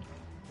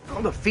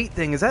 Oh, the feet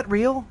thing. Is that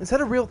real? Is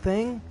that a real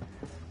thing?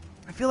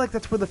 I feel like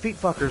that's where the feet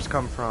fuckers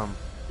come from.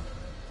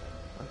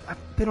 I've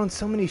been on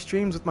so many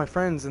streams with my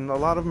friends, and a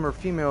lot of them are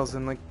females,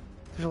 and like,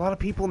 there's a lot of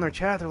people in their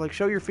chat. They're like,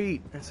 "Show your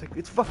feet." And it's like,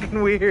 it's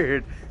fucking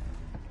weird.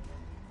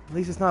 At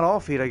least it's not all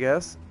feet, I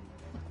guess.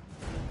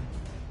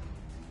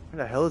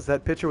 Where the hell is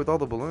that picture with all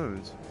the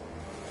balloons?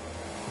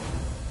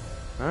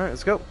 All right,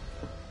 let's go.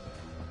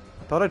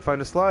 Thought I'd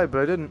find a slide,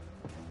 but I didn't.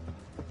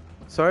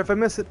 Sorry if I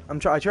miss it.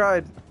 I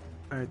tried.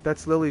 All right,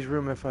 that's Lily's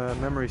room if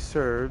memory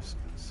serves.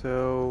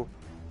 So.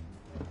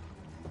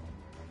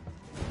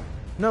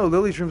 No,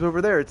 Lily's room's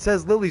over there. It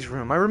says Lily's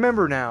room. I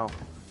remember now.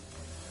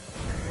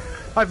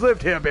 I've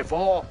lived here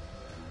before.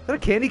 Is that a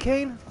candy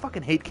cane? I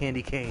fucking hate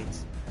candy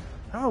canes.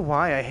 I don't know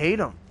why. I hate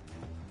them.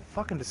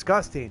 Fucking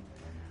disgusting.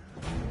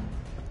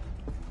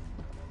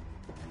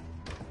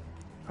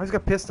 I just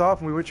got pissed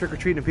off when we went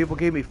trick-or-treating and people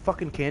gave me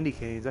fucking candy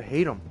canes. I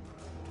hate them.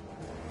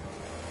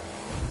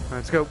 Alright,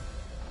 let's go.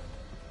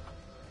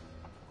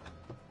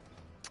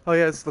 Oh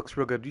yeah, this looks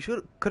real good.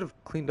 You could have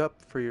cleaned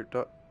up for your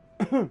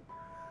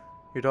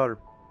your daughter.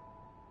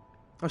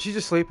 Oh, she's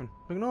just sleeping.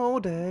 Like an all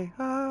day.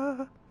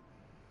 Ah.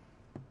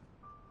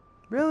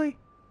 Really?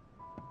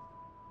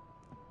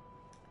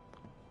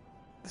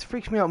 This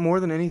freaks me out more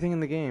than anything in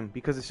the game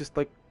because it's just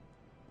like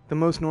the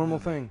most normal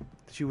thing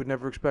that you would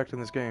never expect in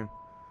this game.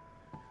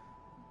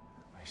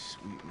 My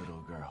sweet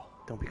little girl.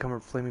 Don't become a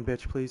flaming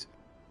bitch, please.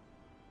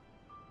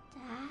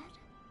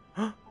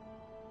 Dad?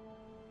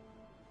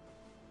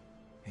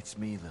 It's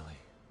me, Lily.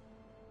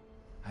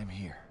 I'm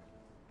here.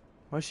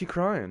 Why is she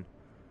crying?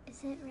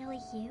 Is it really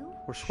you?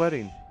 We're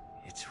sweating.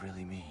 It's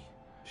really me.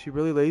 Is she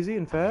really lazy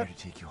and I'm fat? here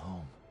to take you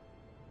home.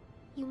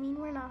 You mean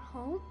we're not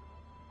home?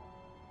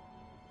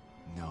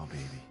 No,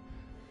 baby.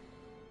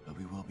 But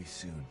we will be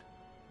soon.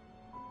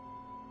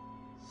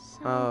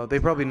 They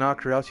probably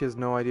knocked her out. She has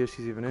no idea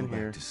she's even in Go back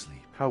here. to sleep.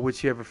 How would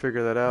she ever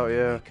figure that out? When you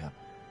Yeah. wake up,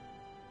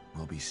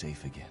 we'll be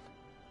safe again.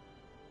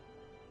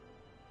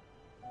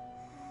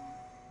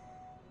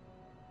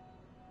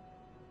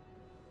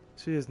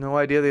 She has no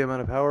idea the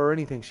amount of power or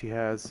anything she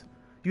has.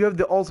 You have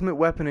the ultimate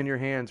weapon in your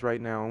hands right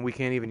now, and we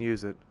can't even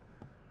use it.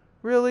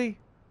 Really?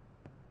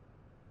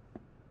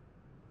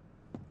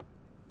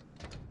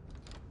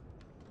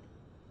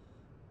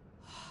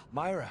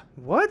 Myra,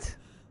 What?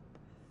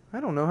 I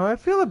don't know how I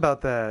feel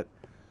about that.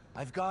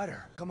 I've got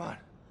her. Come on.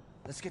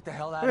 Let's get the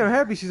hell out I mean, of I'm here.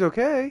 happy she's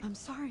okay. I'm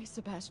sorry,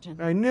 Sebastian.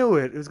 I knew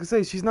it. I was gonna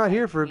say she's not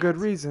here for a good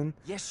Can't. reason.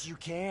 Yes, you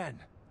can.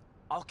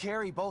 I'll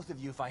carry both of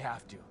you if I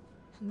have to.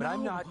 But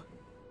I'm No. not...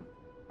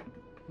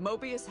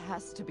 Mobius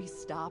has to be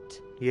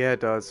stopped. Yeah,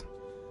 it does.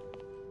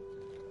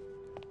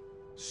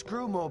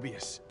 Screw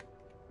Mobius.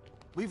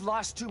 We've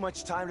lost too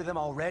much time to them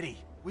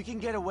already. We can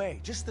get away,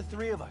 just the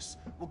three of us.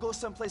 We'll go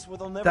someplace where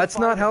they'll never That's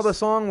find not how us. the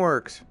song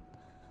works.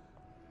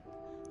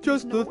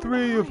 Just the nowhere to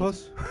three of hide.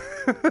 us.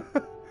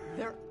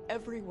 They're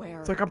everywhere.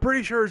 It's like, I'm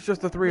pretty sure it's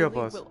just the three of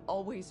Lily us. will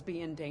always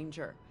be in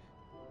danger.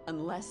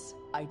 Unless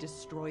I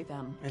destroy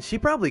them. And she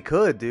probably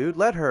could, dude.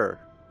 Let her.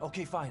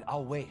 Okay, fine.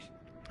 I'll wait.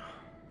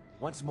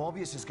 Once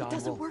Mobius is gone, It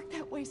doesn't we'll... work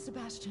that way,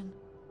 Sebastian.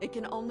 It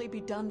can only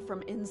be done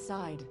from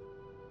inside.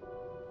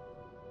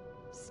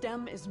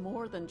 STEM is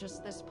more than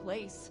just this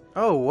place.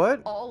 Oh,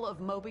 what? All of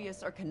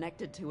Mobius are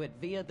connected to it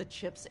via the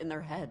chips in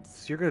their heads.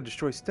 So you're gonna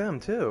destroy STEM,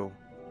 too.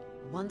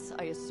 Once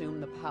I assume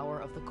the power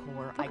of the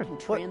core, I Okay, can what?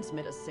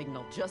 transmit a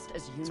signal just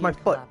as Union It's my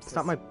foot. collapses. It's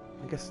not my...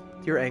 I guess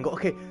your angle.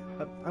 Okay,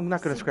 I'm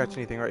not gonna scratch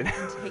anything right now.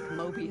 And take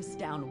Mobius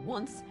down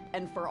once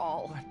and for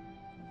all.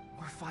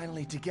 We're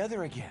finally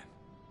together again.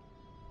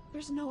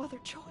 There's no other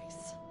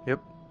choice.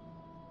 Yep.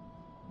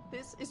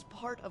 This is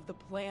part of the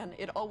plan.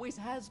 It always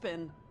has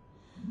been.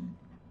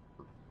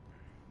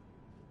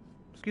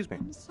 Excuse me.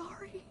 I'm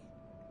sorry.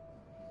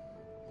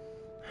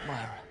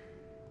 Myra.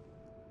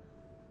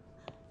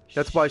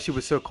 That's why she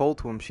was so cold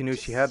to him. She knew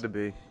she had to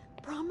be.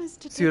 Promise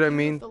to See take what I care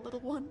mean? of the little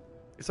one.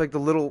 It's like the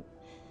little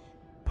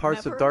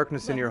parts Never of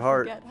darkness in let your her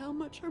heart forget how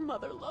much her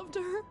mother loved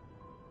her.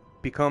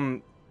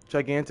 become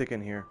gigantic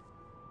in here.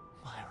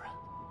 Myra.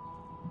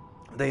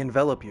 They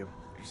envelop you.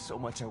 There's so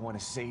much I want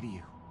to say to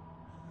you.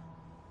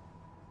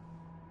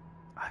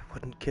 I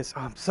wouldn't kiss...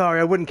 Oh, I'm sorry,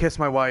 I wouldn't kiss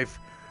my wife.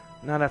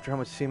 Not after how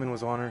much semen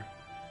was on her.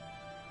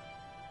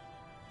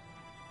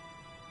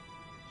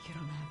 You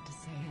don't have to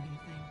say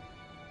anything.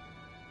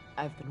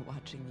 I've been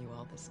watching you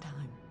all this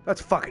time.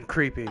 That's fucking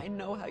creepy. I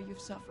know how you've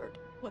suffered.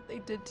 What they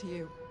did to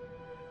you.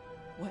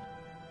 What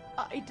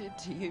I did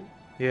to you.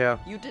 Yeah.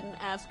 You didn't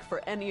ask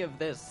for any of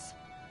this.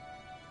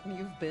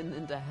 You've been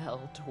into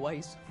hell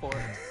twice for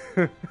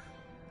it.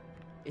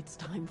 It's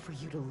time for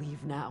you to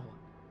leave now.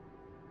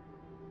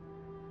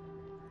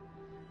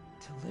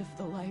 To live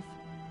the life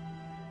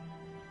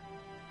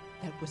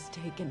that was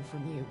taken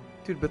from you.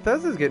 Dude,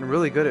 Bethesda's getting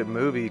really good at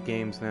movie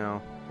games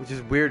now. Which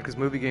is weird because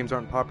movie games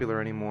aren't popular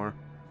anymore.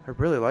 I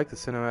really like the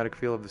cinematic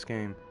feel of this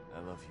game. I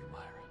love you,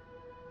 Myra.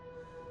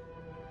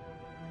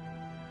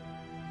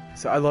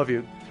 So I love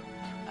you.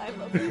 I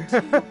love you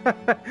too.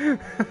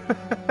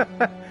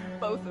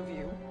 Both of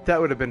you. That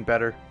would have been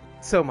better.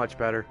 So much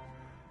better.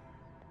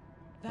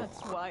 That's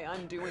why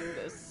I'm doing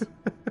this.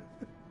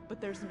 But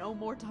there's no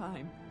more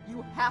time.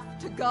 You have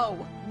to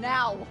go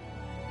now.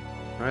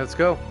 Alright, let's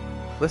go.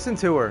 Listen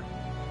to her.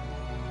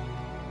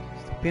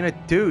 Stop being a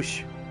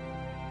douche.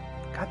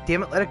 God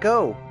damn it, let it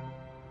go.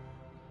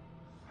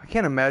 I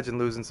can't imagine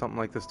losing something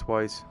like this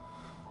twice.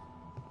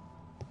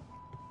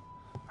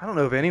 I don't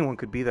know if anyone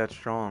could be that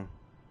strong.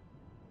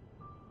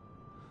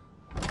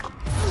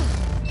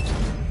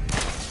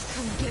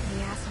 Come get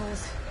me,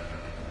 assholes.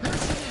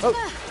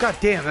 Oh, god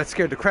damn, that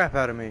scared the crap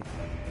out of me.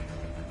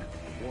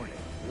 Warning,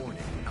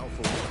 warning.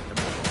 Alpha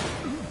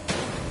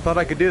 1, Thought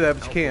I could do that,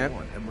 but you can't.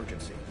 1,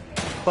 emergency.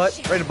 Butt,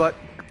 right in the butt.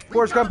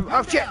 Forrest Gump.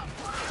 Oh shit!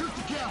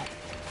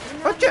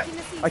 Oh shit!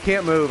 I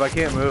can't move, I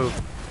can't move.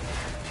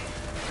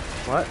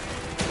 What?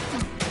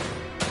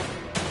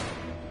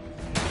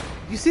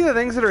 You see the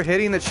things that are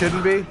hitting that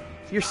shouldn't be?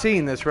 You're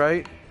seeing this,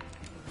 right?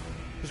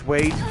 Just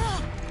wait.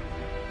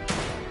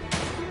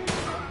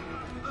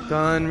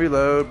 Done.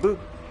 Reload. Boop.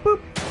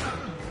 Boop.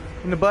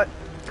 In the butt.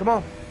 Come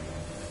on.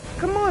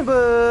 Come on,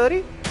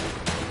 buddy.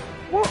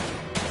 Whoa.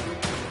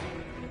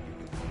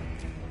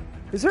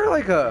 Is there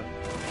like a...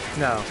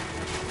 No.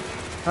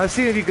 I was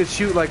seeing if you could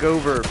shoot like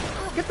over...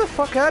 Get the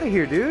fuck out of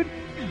here, dude.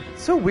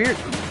 It's so weird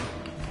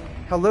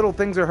how little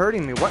things are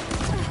hurting me. What?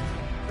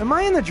 Am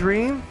I in the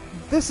dream?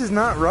 This is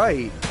not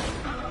right.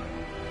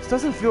 This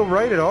doesn't feel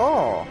right at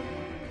all.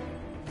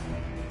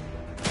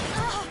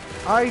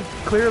 I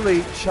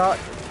clearly shot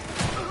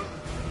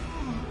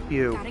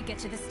you. Gotta get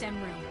to the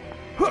stem room.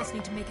 Just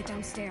need to make it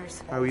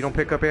downstairs. Oh, you don't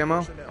pick up ammo?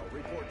 Personnel,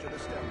 report to the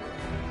stem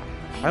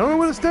room. I don't know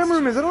where the stem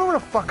room is. I don't know where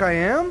the fuck I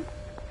am.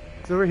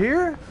 It's over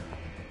here?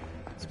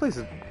 This place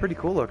is pretty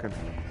cool looking.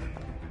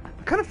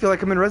 I kind of feel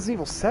like I'm in Resident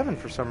Evil 7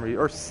 for some reason.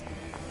 Or 6.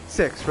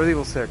 Resident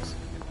Evil 6.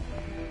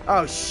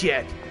 Oh,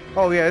 shit.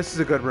 Oh, yeah, this is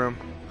a good room.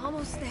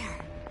 Almost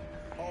there.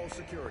 All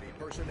security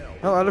personnel.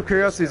 Oh, out of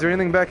curiosity, is there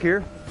anything back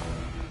here?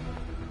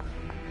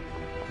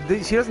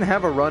 She doesn't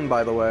have a run,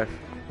 by the way.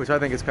 Which I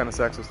think is kind of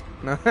sexist.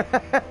 No.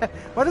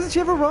 Why doesn't she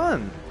have a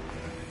run?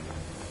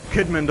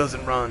 Kidman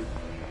doesn't run.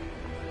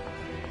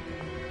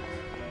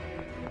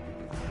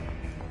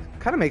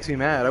 Kind of makes me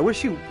mad. I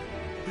wish the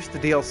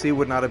DLC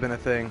would not have been a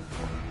thing.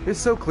 It's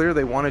so clear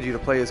they wanted you to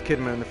play as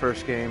Kidman in the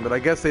first game, but I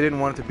guess they didn't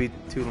want it to be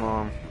too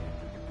long.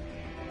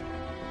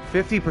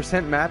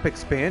 50% map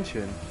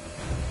expansion.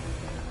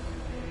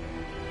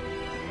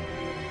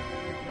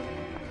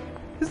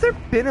 Has there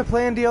been a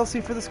planned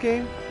DLC for this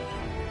game?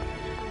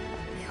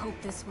 I hope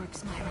this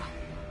works,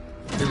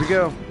 Myra. Here we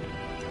go.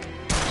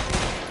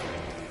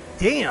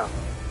 Damn!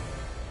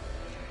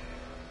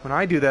 When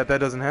I do that, that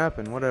doesn't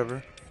happen.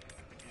 Whatever.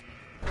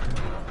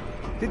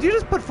 Did you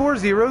just put 4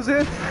 zeros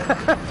in?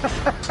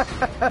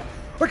 I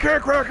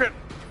can't crack it!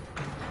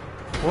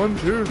 1,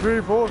 2,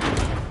 3, 4.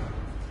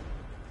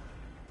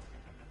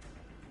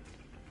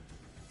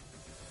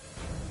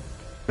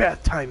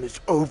 Bath time is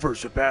over,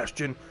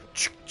 Sebastian.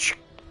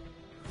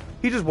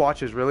 He just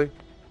watches, really.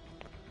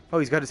 Oh,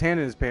 he's got his hand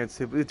in his pants,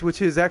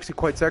 which is actually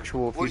quite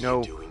sexual if you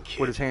know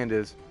what his hand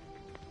is.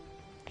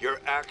 Your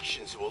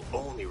actions will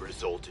only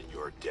result in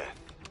your death.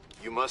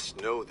 You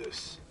must know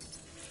this.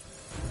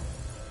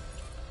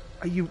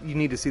 You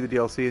need to see the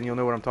DLC and you'll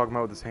know what I'm talking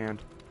about with his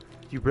hand.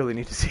 You really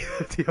need to see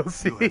the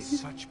DLC. You had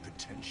such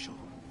potential.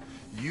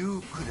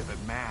 You could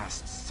have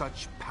amassed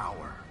such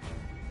power.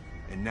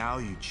 And now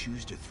you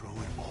choose to throw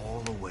it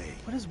all away.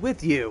 What is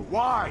with you?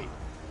 Why?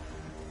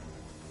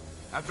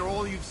 After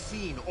all you've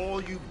seen, all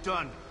you've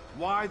done,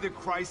 why the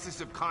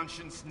crisis of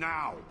conscience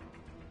now?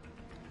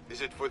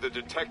 Is it for the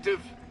detective?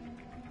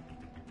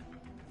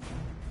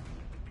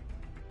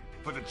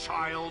 For the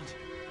child?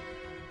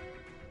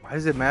 Why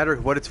does it matter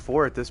what it's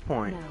for at this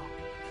point? No.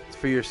 It's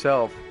for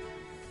yourself.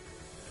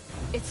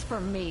 It's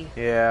for me.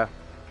 Yeah.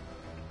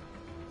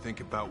 Think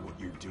about what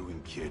you're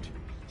doing, kid.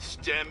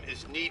 STEM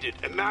is needed.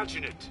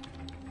 Imagine it.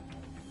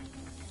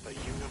 A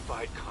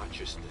unified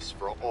consciousness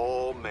for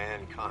all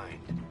mankind.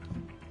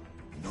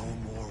 No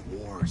more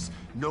wars.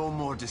 No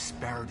more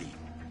disparity.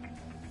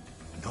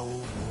 No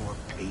more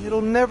pain.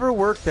 It'll never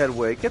work that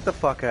way. Get the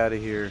fuck out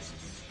of here.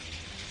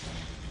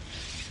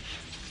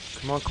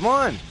 Come on, come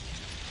on!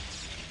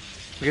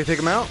 We gonna take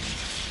them out?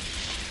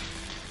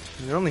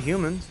 They're only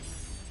humans.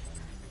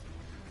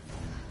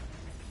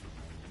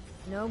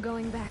 No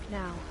going back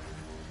now.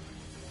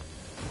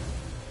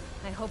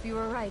 I hope you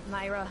were right,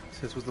 Myra.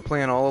 This was the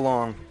plan all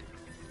along.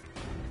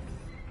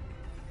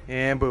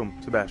 And boom,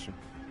 Sebastian.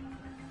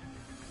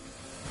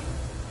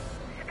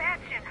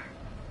 Sebastian,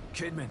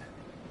 Kidman,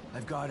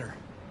 I've got her.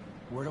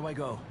 Where do I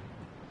go?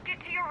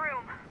 get to your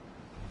room.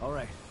 All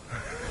right.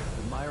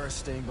 But Myra's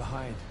staying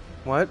behind.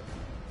 What?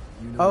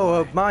 You know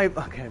Oh, why.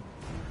 okay.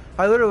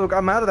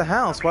 I'm out of the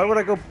house. Why would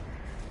I go?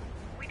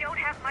 We don't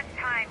have much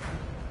time.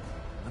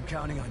 I'm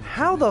counting on you.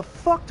 How the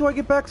fuck do I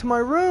get back to my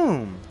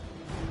room?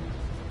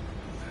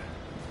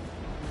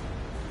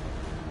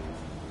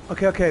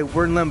 Okay,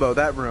 we're in limbo,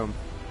 that room.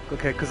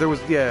 Okay, because there was,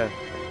 yeah.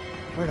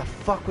 Where the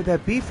fuck would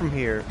that be from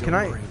here? Don't Can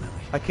I? worry, Lily.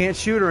 I can't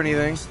shoot or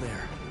anything. Almost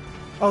there.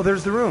 Oh,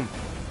 there's the room.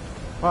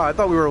 Wow, I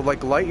thought we were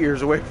like light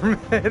years away from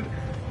it.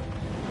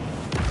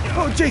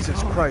 Oh,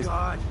 Jesus Christ.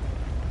 God.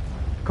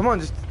 Come on,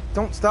 just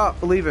don't stop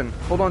believing.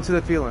 Hold on to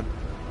the feeling.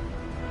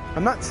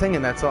 I'm not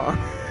singing that song.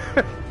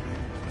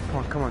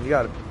 Come on, you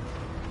got it.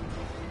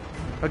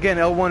 Again,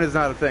 L1 is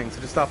not a thing, so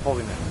just stop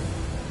holding it.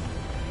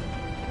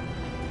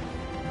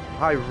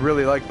 I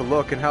really like the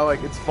look and how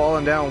like it's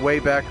falling down way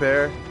back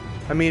there.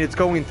 I mean, it's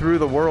going through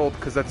the world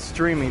because that's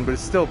streaming, but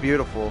it's still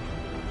beautiful.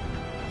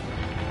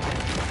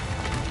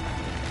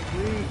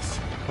 Please.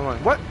 Come on.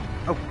 What?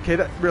 Okay,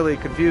 that really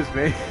confused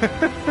me.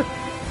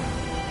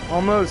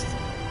 Almost.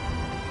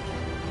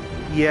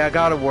 Yeah,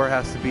 God of War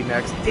has to be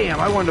next. Damn,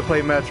 I wanted to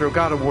play Metro.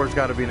 God of War's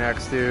got to be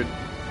next, dude.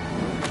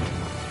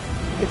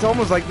 It's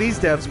almost like these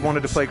devs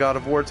wanted to play God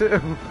of War too.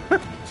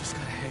 Just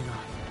gotta hang on.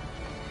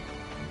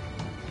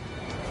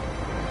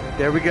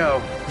 There we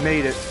go.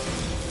 Made it.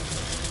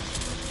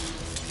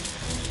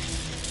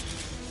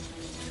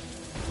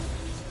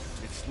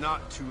 It's It's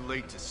not too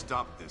late to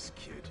stop this,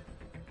 kid.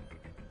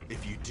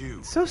 If you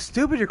do... So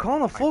stupid, you're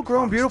calling a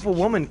full-grown, beautiful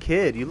woman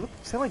kid. You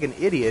sound like an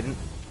idiot.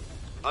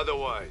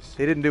 Otherwise,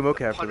 They didn't do the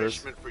mocap for this.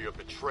 punishment for your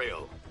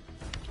betrayal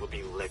will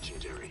be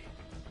legendary.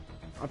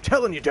 I'm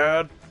telling you,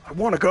 Dad. I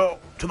want to go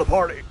to the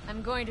party.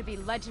 I'm going to be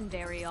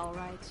legendary, all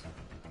right.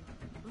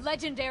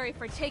 Legendary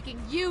for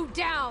taking you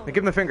down! Now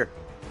give him the finger.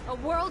 A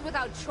world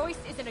without choice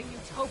isn't a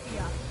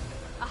utopia.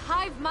 A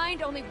hive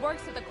mind only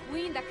works with a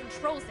queen that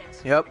controls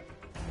it. Yep.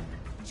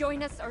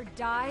 Join us or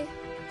die?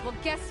 Well,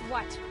 guess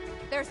what?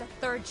 There's a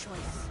third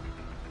choice.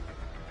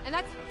 And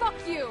that's fuck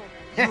you!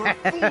 You're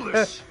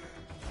foolish!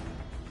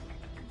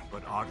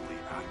 But oddly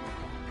admirable.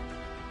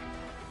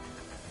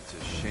 It's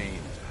a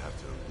shame to have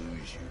to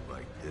lose you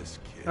like this,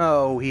 kid.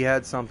 Oh, he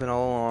had something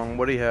all along.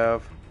 What do you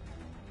have?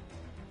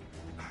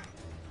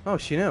 Oh,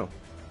 she knew.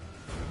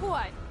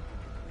 What?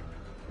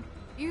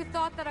 You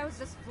thought that I was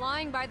just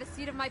flying by the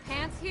seat of my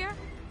pants here?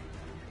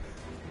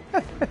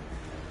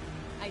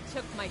 I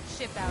took my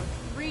ship out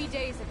 3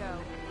 days ago.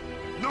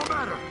 No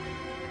matter!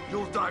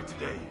 You'll die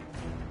today.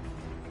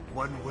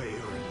 One way or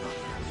another.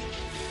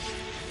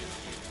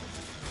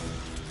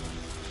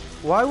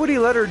 Why would he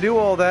let her do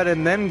all that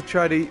and then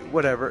try to...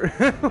 Whatever.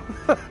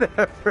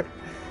 Whatever.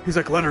 He's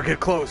like, let her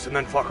get close and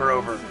then fuck her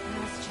over.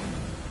 Sebastian,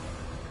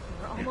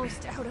 we're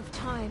almost out of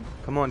time.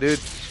 Come on, dude.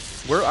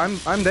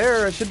 I'm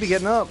there. I should be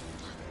getting up.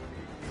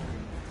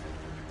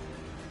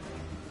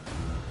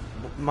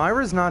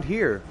 Myra's not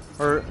here.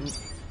 Or...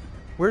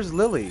 Where's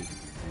Lily?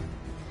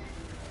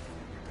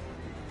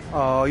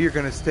 Oh, you're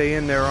gonna stay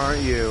in there,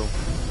 aren't you?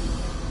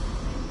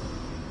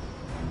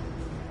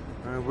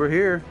 We're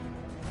here.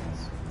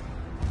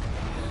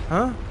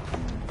 Huh?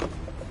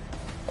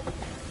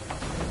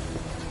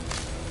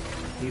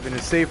 Even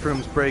his safe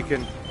room's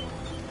breaking.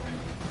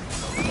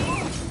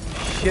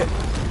 Shit.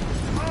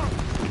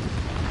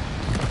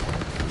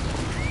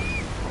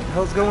 What the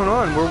hell's going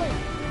on?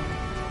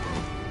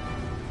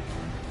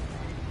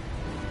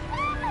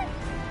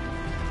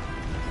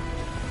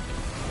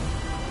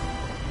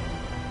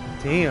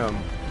 Damn.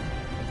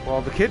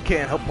 Well, the kid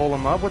can't help pull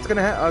him up. What's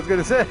gonna happen? I was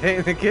gonna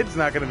say, the kid's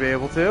not gonna be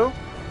able to.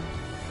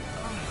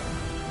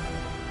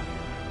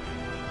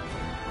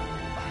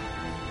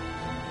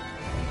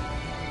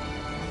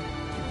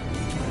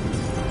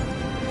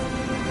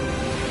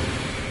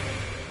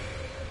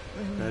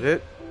 Is that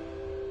it?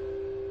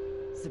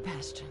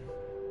 Sebastian,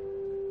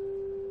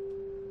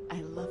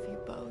 I love you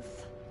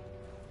both.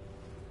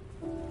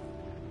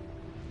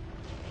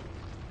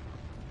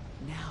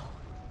 Now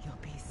you'll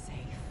be safe.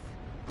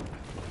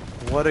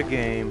 What a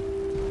game.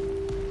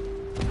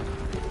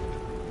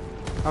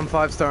 I'm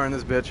 5-starring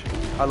this bitch.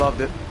 I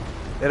loved it.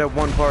 It had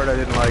one part I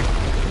didn't like.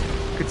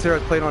 Consider I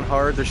played on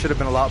hard. There should have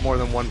been a lot more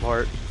than one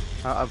part.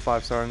 I'm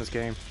 5-starring this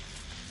game.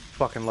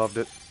 Fucking loved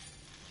it.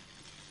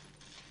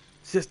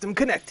 System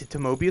connected to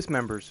Mobius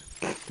members.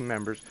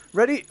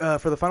 Ready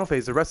for the final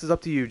phase. The rest is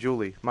up to you,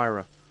 Julie.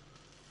 Myra.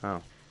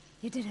 Oh.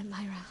 You did it,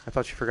 Myra. I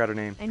thought she forgot her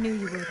name. I knew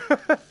you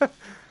would.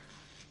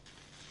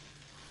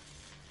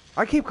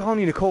 I keep calling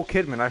you Nicole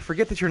Kidman. I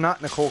forget that you're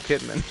not Nicole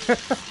Kidman.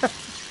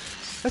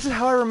 This is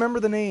how I remember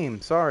the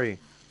name. Sorry.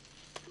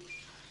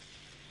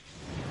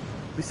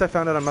 At least I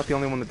found out I'm not the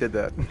only one that did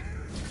that.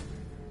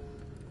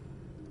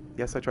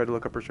 Yes, I tried to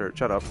look up her shirt.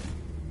 Shut up.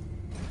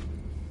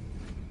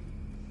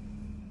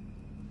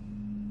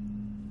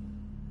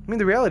 I mean,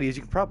 the reality is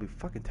you can probably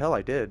fucking tell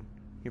I did.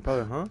 You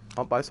probably, huh?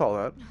 Oh, I saw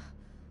that.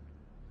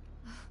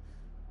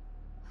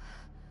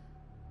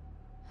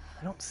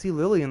 I don't see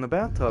Lily in the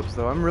bathtubs,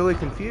 though. I'm really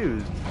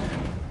confused.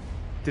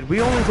 Did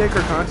we only take her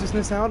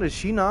consciousness out? Is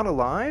she not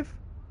alive?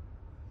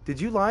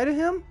 Did you lie to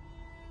him?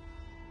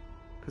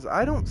 Because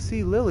I don't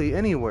see Lily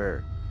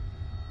anywhere.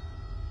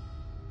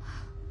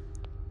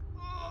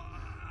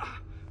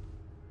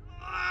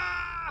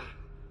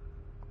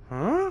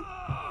 Huh?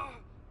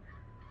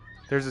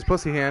 There's his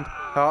pussy hand.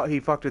 Oh, he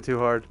fucked it too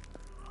hard.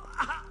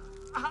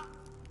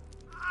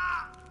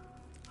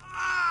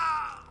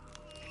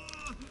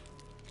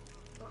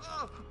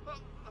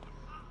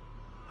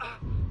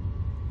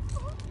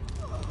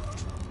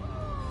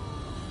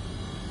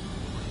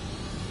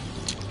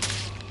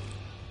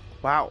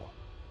 Wow.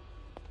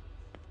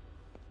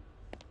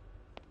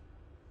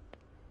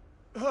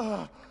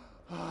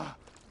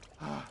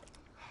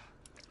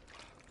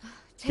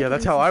 Yeah,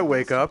 that's how I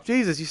wake up.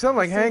 Jesus, you sound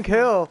like Hank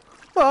Hill.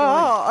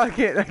 Oh, I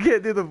can't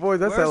do the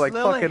voice. That sounds like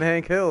Lily? fucking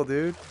Hank Hill,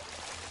 dude.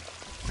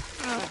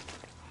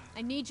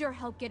 I need your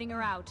help getting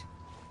her out.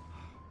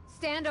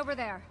 Stand over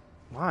there.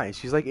 Why?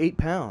 She's like 8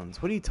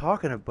 pounds. What are you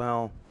talking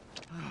about?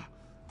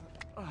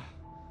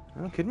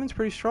 Well, Kidman's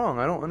pretty strong.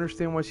 I don't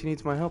understand why she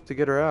needs my help to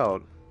get her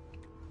out.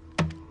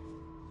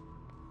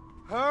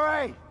 All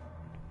right.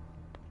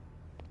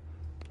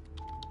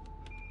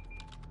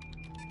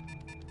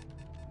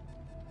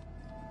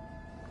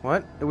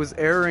 What? It was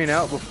erroring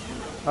out before.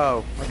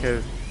 Oh,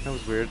 okay. That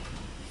was weird.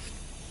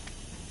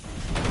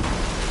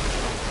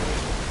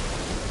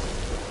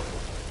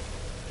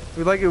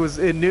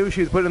 It knew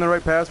she was putting in the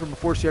right password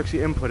before she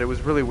actually input it. It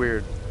was really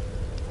weird.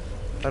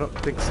 I don't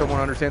think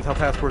someone understands how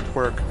passwords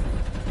work.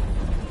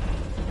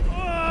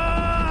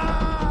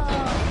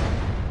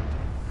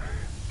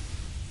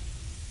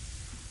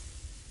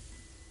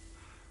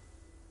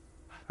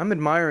 I'm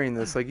admiring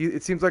this. Like,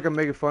 it seems like I'm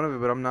making fun of it,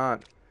 but I'm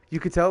not. You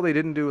could tell they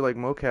didn't do, like,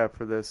 mocap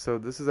for this, so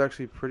this is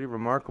actually pretty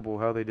remarkable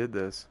how they did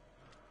this.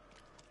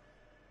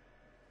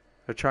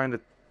 They're trying to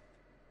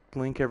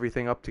link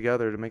everything up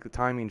together to make the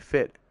timing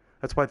fit.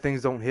 That's why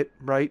things don't hit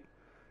right,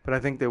 but I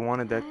think they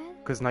wanted that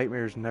because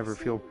nightmares never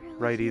feel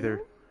right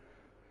either.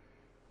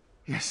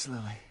 Yes,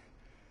 Lily.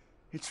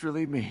 It's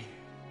really me.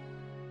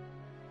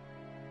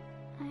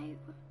 I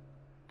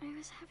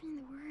was having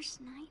the worst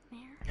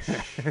nightmare.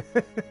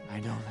 I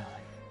know, Lily.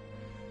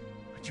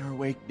 But you're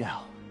awake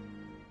now.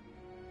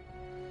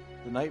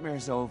 The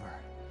nightmare's over.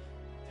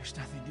 There's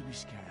nothing to be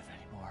scared of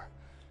anymore.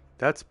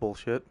 That's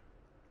bullshit.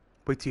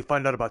 Wait till you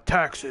find out about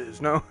taxes.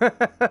 No. It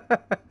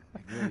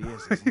really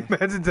is, isn't it?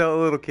 Imagine tell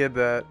a little kid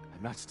that.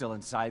 I'm not still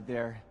inside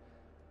there,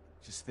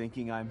 just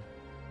thinking I'm...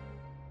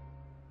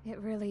 It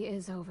really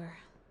is over.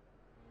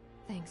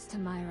 Thanks to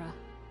Myra.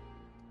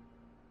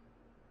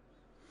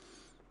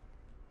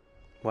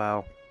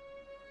 Wow.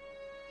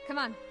 Come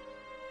on.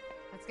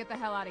 Let's get the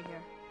hell out of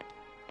here.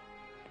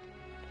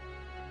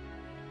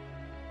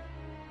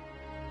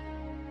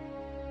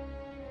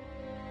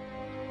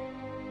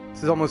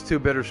 This is almost too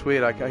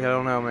bittersweet. I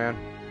don't know, man.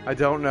 I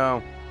don't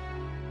know.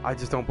 I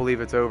just don't believe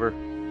it's over.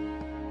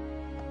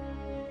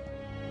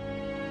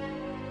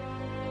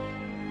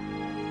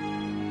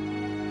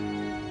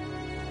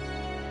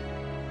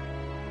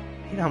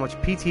 You know how much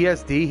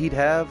PTSD he'd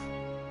have?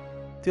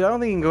 Dude, I don't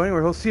think he can go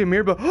anywhere. He'll see a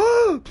mirror, but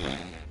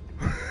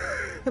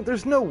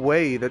there's no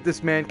way that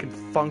this man can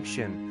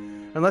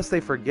function unless they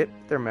forget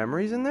their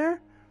memories in there.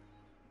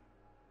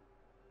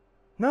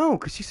 No,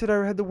 because she said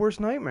I had the worst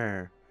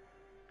nightmare.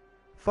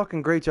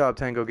 Fucking great job,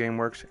 Tango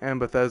Gameworks and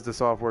Bethesda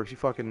Softworks. You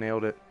fucking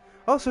nailed it.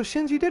 Also,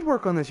 Shinji did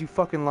work on this, you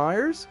fucking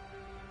liars.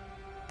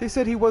 They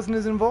said he wasn't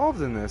as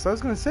involved in this. I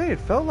was gonna say, it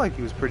felt like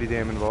he was pretty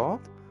damn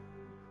involved.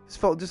 This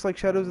felt just like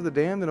Shadows of the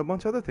Damned and a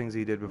bunch of other things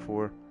he did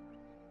before.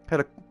 Had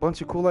a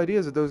bunch of cool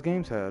ideas that those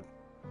games had.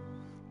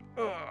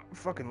 Ugh,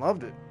 fucking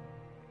loved it.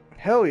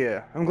 Hell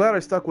yeah. I'm glad I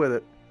stuck with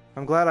it.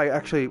 I'm glad I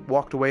actually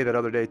walked away that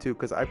other day too,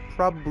 because I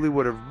probably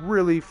would have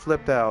really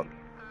flipped out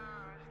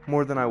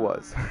more than I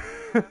was.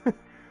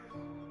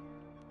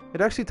 It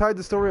actually tied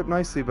the story up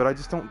nicely, but I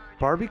just don't...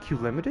 Barbecue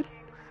Limited?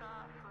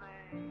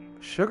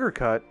 Sugar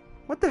Cut?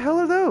 What the hell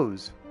are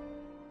those?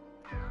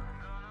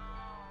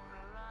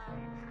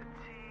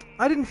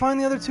 I didn't find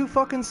the other two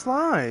fucking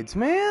slides,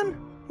 man!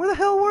 Where the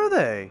hell were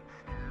they?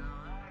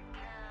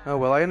 Oh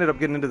well, I ended up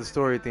getting into the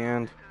story at the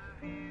end.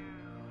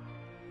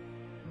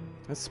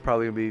 This is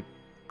probably gonna be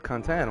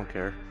content, I don't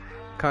care.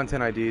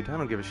 Content ID'd, I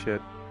don't give a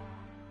shit.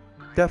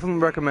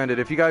 Definitely recommend it.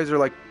 If you guys are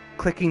like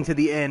clicking to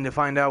the end to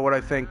find out what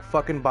I think,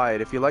 fucking buy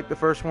it. If you like the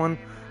first one,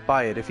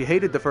 buy it. If you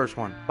hated the first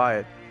one, buy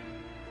it.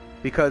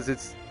 Because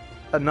it's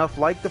enough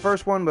like the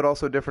first one, but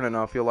also different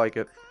enough, you'll like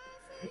it.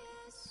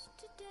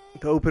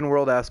 The open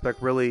world aspect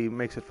really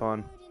makes it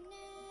fun.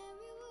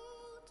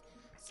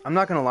 I'm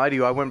not gonna lie to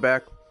you, I went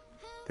back.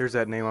 There's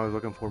that name I was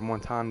looking for,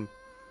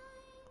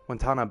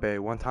 Watanabe.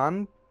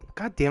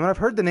 God damn it, I've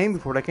heard the name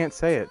before, but I can't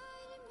say it.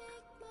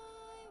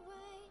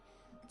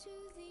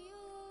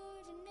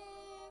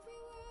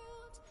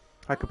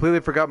 I completely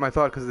forgot my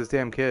thought because of this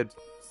damn kid.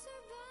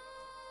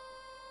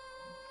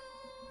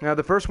 Now,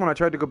 the first one I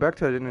tried to go back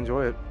to, I didn't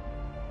enjoy it.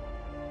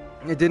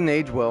 It didn't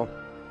age well.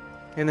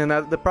 And then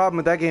the problem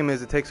with that game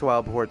is it takes a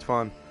while before it's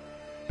fun.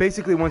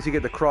 Basically, once you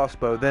get the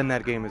crossbow, then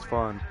that game is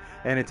fun.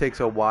 And it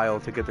takes a while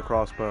to get the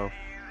crossbow.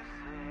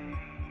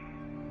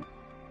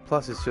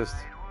 Plus, it's just...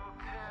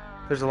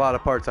 There's a lot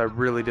of parts I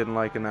really didn't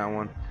like in that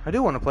one. I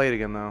do want to play it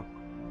again, though.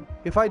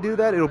 If I do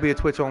that, it'll be a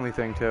Twitch-only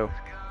thing, too.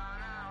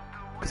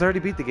 Because I already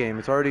beat the game.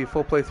 It's already a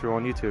full playthrough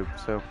on YouTube,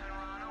 so...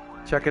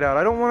 Check it out.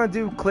 I don't want to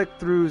do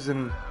click-throughs,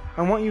 and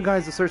I want you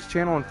guys to search the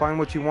channel and find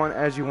what you want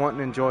as you want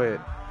and enjoy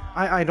it.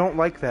 I don't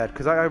like that,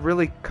 because I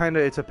really kind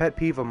of... It's a pet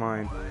peeve of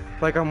mine.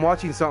 Like, I'm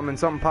watching something and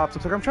something pops up.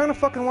 It's like, I'm trying to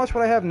fucking watch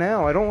what I have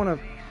now. I don't want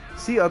to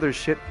see other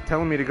shit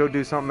telling me to go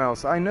do something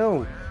else. I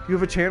know you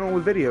have a channel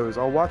with videos.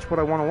 I'll watch what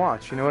I want to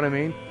watch. You know what I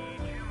mean?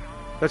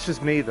 That's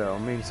just me, though. I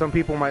mean, some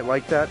people might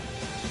like that,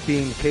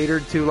 being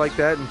catered to like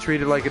that and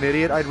treated like an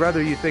idiot. I'd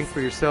rather you think for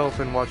yourself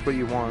and watch what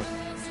you want.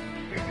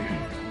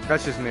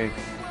 That's just me.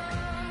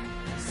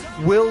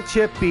 Will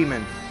Chip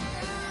Beeman.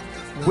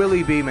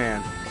 Willie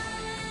B-Man.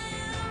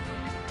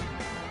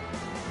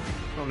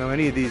 I don't know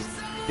any of these.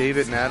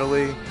 David,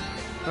 Natalie.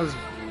 I was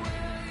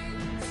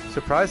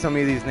surprised how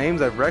many of these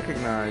names I've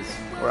recognized.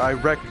 Or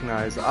I've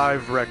recognized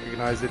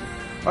it.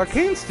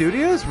 Arcane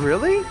Studios?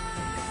 Really?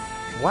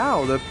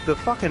 Wow, the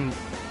fucking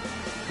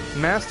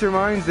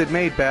masterminds that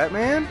made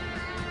Batman?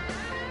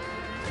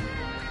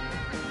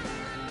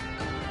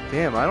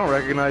 Damn, I don't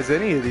recognize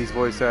any of these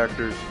voice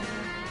actors.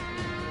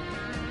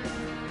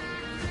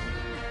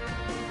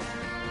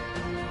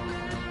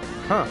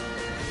 Huh.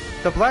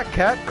 The Black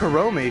Cat,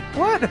 Kuromi.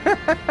 What?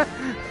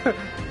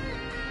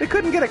 They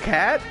couldn't get a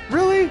cat?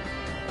 Really?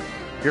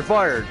 You're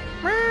fired.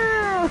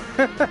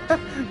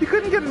 You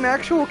couldn't get an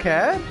actual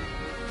cat?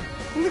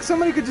 I think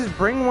somebody could just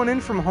bring one in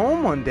from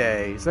home one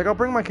day. He's like, I'll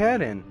bring my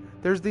cat in.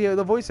 There's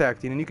the voice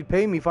acting, and you could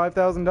pay me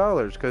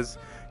 $5,000 because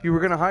you were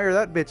gonna hire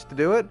that bitch to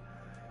do it.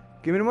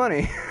 Give me the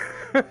money.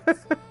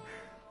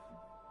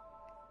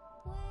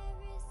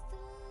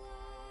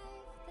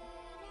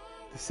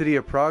 The City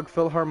of Prague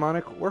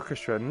Philharmonic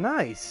Orchestra.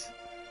 Nice.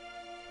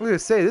 I was gonna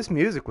say, this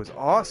music was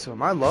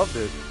awesome. I loved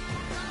it.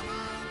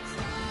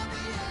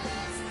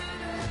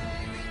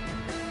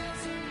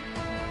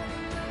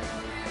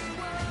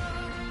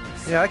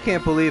 Yeah, I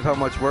can't believe how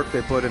much work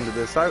they put into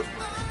this. I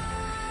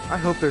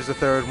hope there's a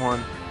third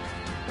one.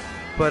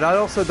 But I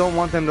also don't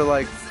want them to,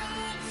 like,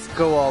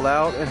 go all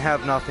out and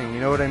have nothing, you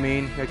know what I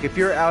mean? Like, if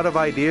you're out of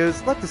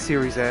ideas, let the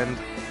series end.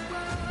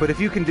 But if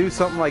you can do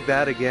something like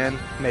that again,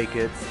 make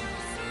it.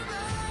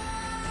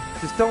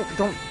 Just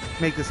don't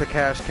make this a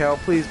cash cow,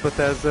 please,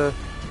 Bethesda.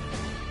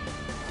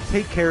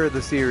 Take care of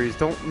the series.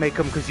 Don't make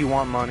them because you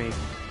want money.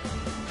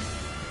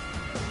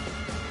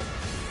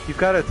 You've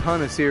got a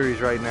ton of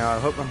series right now.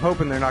 I'm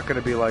hoping they're not going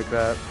to be like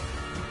that.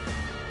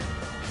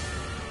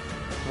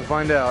 We'll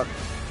find out.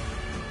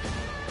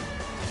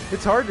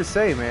 It's hard to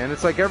say, man.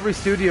 It's like every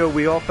studio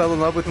we all fell in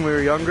love with when we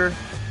were younger.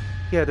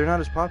 Yeah, they're not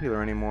as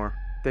popular anymore.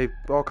 They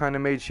all kind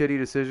of made shitty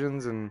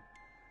decisions, and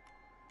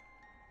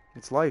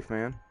it's life,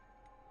 man.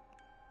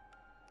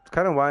 It's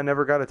kind of why I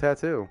never got a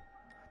tattoo.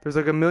 There's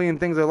like a million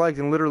things I liked,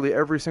 and literally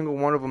every single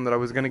one of them that I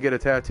was going to get a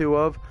tattoo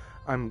of,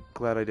 I'm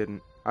glad I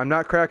didn't. I'm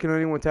not cracking on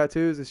anyone with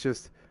tattoos. It's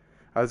just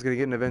I was going to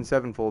get an Avenged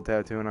Sevenfold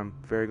tattoo, and I'm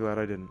very glad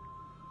I didn't.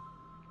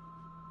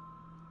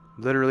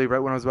 Literally, right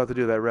when I was about to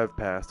do that, Rev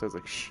passed. I was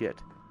like, shit.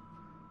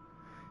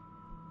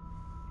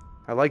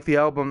 I liked the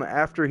album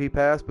after he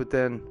passed, but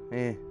then,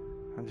 I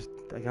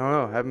don't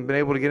know. I haven't been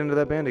able to get into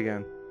that band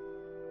again.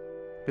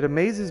 It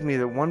amazes me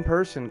that one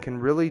person can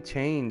really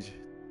change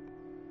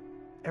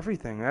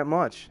everything that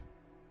much.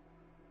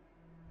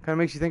 Kind of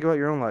makes you think about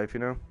your own life, you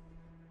know?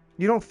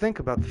 You don't think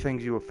about the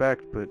things you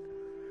affect, but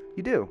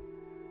you do.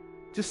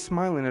 Just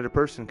smiling at a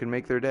person can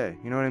make their day.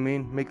 You know what I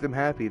mean? Make them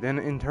happy. Then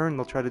in turn,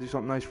 they'll try to do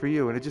something nice for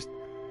you, and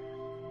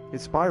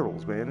it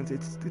spirals, man.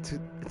 It's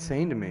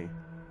insane to me.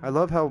 I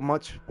love how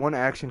much one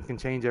action can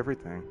change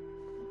everything.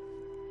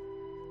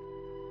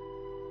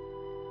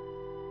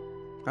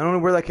 I don't know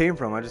where that came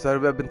from.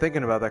 I've been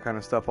thinking about that kind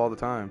of stuff all the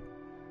time.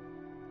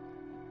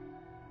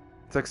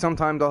 It's like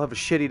sometimes I'll have a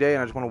shitty day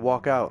and I just want to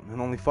walk out, and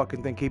the only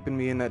fucking thing keeping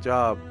me in that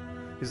job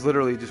is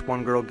literally just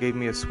one girl gave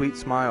me a sweet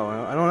smile.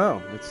 I don't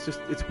know.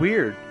 It's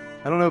weird.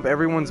 I don't know if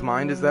everyone's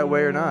mind is that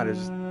way or not. It's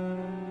just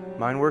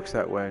mine works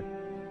that way.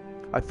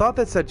 I thought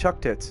that said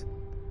Chuck Tits.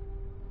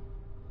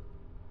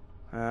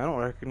 I don't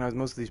recognize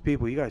most of these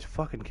people. You guys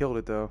fucking killed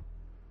it, though.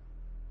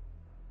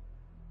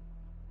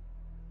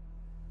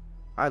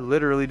 I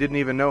literally didn't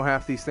even know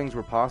half these things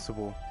were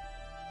possible.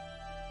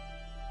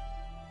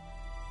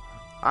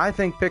 I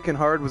think picking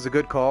hard was a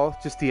good call.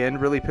 Just the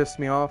end really pissed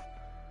me off.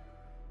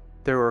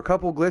 There were a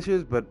couple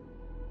glitches, but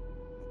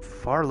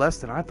far less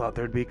than I thought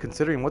there'd be,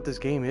 considering what this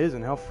game is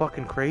and how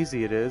fucking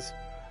crazy it is.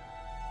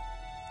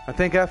 I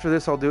think after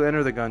this I'll do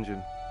Enter the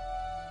Gungeon.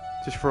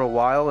 Just for a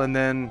while, and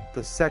then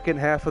the second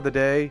half of the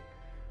day,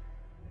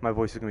 my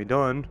voice is going to be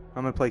done.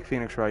 I'm going to play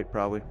Phoenix Wright,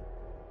 probably.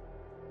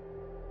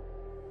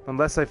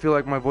 Unless I feel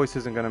like my voice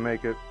isn't going to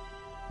make it.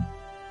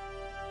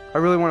 I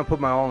really want to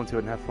put my all into it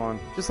and have fun.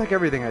 Just like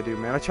everything I do,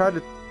 man. I try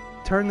to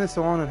turn this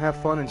on and have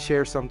fun and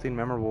share something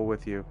memorable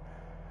with you.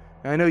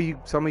 And I know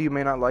some of you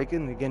may not like it,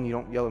 and again, you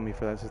don't yell at me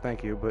for that, so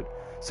thank you. But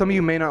some of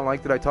you may not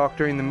like that I talk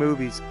during the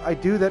movies. I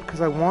do that because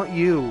I want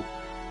you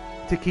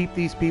to keep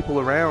these people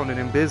around and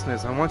in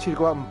business. I want you to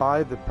go out and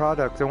buy the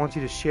product. I want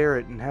you to share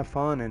it and have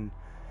fun and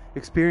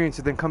experience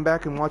it, then come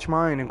back and watch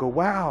mine and go,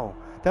 wow,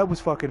 that was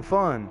fucking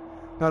fun.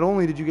 Not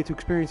only did you get to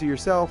experience it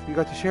yourself, you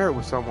got to share it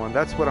with someone.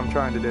 That's what I'm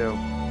trying to do.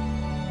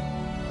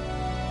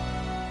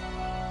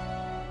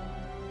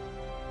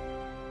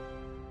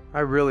 I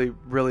really,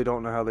 really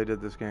don't know how they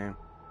did this game.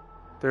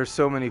 There's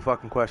so many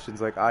fucking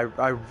questions. Like, I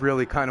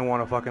really kind of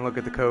want to fucking look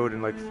at the code,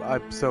 and like,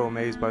 I'm so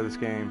amazed by this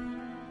game.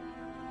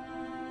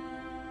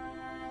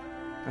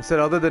 I said,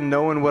 other than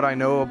knowing what I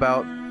know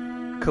about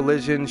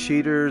collision,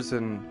 cheaters,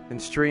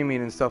 and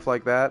streaming and stuff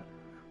like that,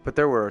 but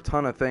there were a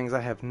ton of things. I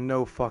have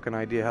no fucking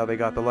idea how they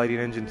got the lighting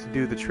engine to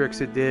do the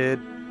tricks it did.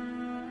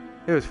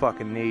 It was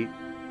fucking neat.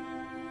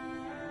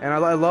 And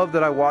I love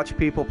that I watch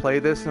people play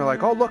this and they're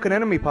like, oh, look, an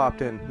enemy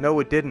popped in. No,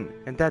 it didn't.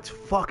 And that's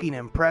fucking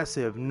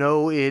impressive.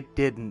 No, it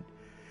didn't.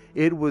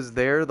 It was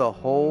there the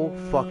whole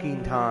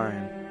fucking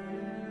time.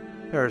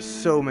 There are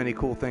so many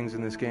cool things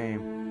in this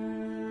game.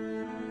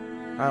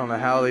 I don't know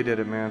how they did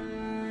it,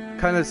 man.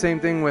 Kind of the same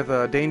thing with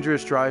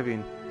dangerous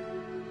driving.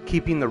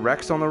 Keeping the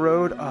wrecks on the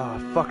road.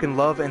 Fucking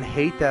love and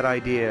hate that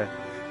idea.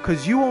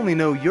 Because you only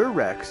know your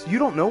wrecks. You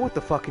don't know what the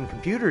fucking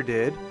computer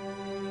did.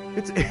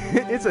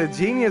 It's a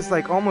genius,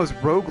 like, almost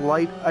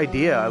roguelite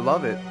idea. I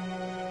love it.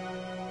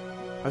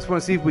 I just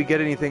want to see if we get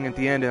anything at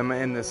the end, and I'm going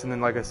to end this, and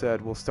then, like I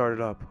said, we'll start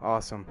it up.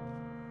 Awesome.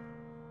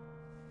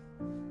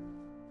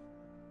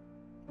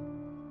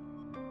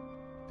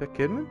 Is that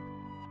Kidman?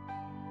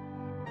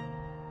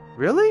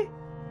 Really?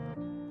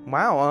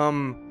 Wow,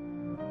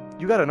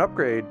 you got an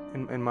upgrade,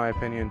 in my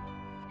opinion.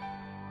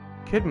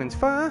 Kidman's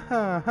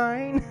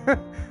fine.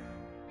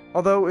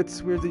 Although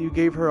it's weird that you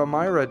gave her a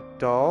Myra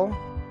doll.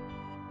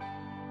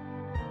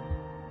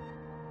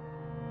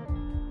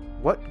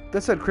 What?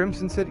 That said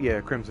Crimson City? Yeah,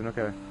 Crimson,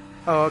 okay.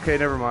 Oh, okay,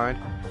 never mind.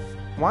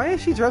 Why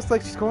is she dressed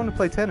like she's going to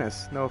play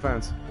tennis? No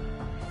offense.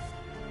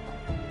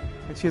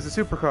 And she has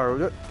a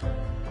supercar.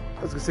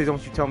 I was gonna say,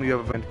 don't you tell me you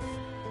have a friend.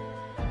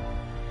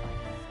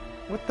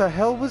 What the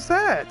hell was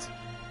that?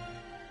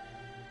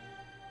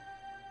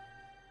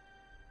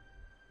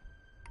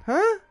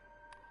 Huh?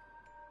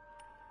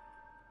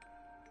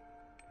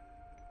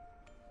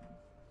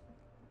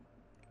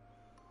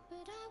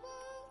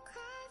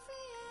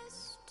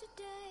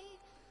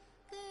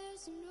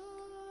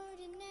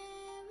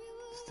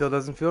 Still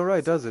doesn't feel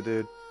right, does it,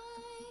 dude?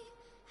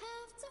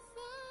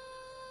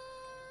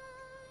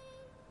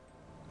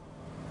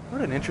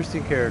 What an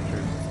interesting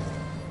character.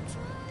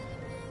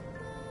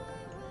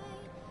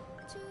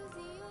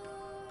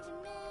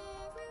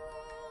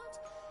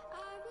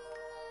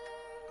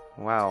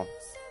 Wow.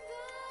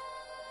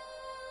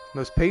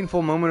 Most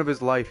painful moment of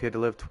his life, he had to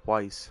live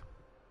twice.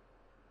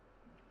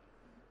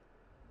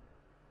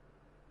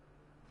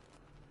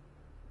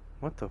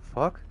 What the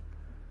fuck?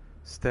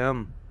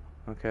 Stem.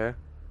 Okay.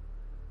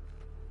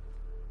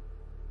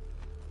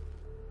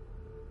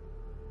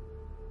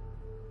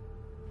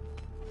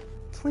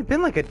 It's only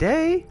been like a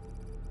day.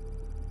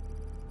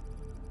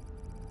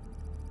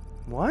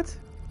 What?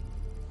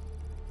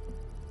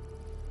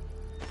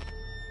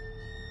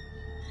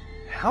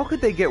 How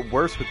could they get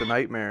worse with the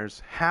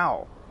nightmares?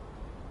 How?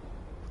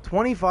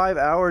 25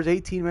 hours,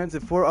 18 minutes,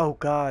 and 4... Oh,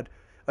 God.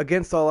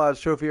 Against all odds,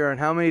 trophy earned.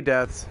 How many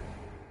deaths?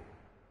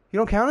 You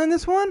don't count in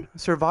this one?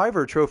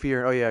 Survivor trophy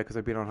earned. Oh, yeah, because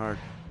I beat on hard.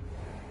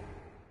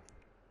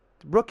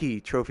 Rookie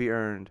trophy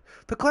earned.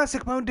 The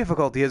classic mode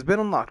difficulty has been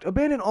unlocked.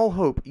 Abandon all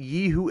hope,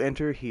 ye who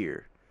enter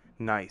here.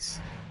 Nice.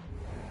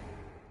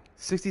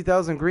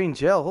 60,000 green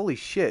gel. Holy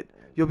shit.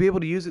 You'll be able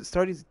to use it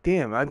starting...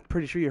 Damn, I'm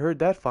pretty sure you heard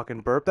that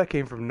fucking burp. That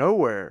came from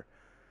nowhere.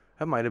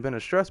 That might have been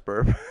a stress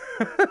burp.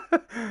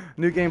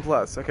 New game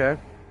plus. Okay.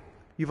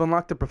 You've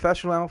unlocked a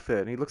professional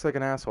outfit. He looks like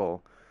an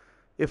asshole.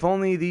 If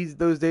only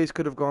those days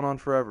could have gone on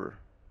forever.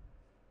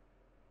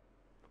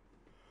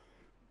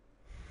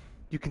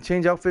 You can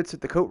change outfits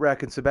at the coat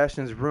rack in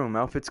Sebastian's room.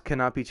 Outfits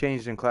cannot be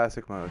changed in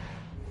classic mode.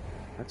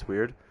 That's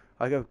weird.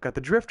 I got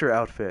the drifter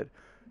outfit.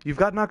 You've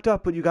got knocked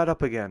up, but you got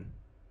up again.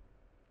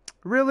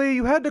 Really?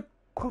 You had to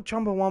quote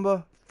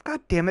Chumbawamba? God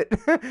damn it.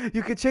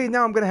 You could change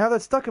now. I'm going to have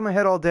that stuck in my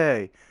head all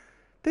day.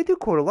 They do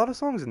quote a lot of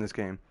songs in this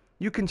game.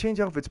 You can change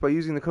outfits by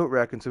using the coat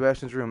rack in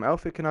Sebastian's room.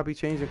 Outfit cannot be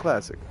changed in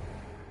classic.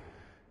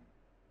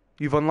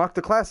 You've unlocked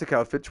the classic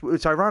outfit,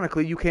 which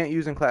ironically you can't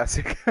use in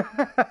classic.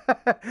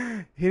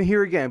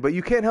 Here again, but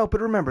you can't help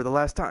but remember the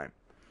last time.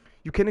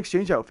 You can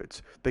exchange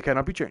outfits. They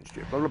cannot be changed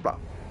here. Blah, blah, blah.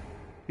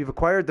 You've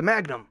acquired the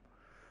Magnum.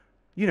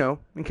 You know,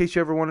 in case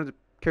you ever wanted to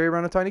carry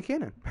around a tiny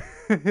cannon.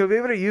 You'll be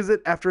able to use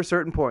it after a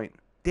certain point.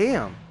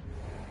 Damn.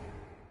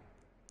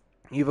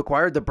 You've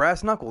acquired the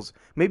brass knuckles.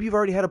 Maybe you've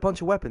already had a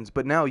bunch of weapons,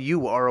 but now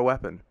you are a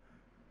weapon.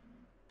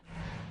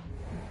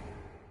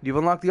 You've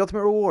unlocked the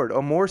ultimate reward,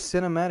 a more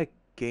cinematic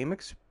game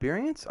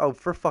experience? Oh,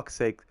 for fuck's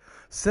sake.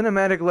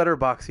 Cinematic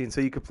letterboxing,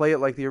 so you could play it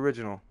like the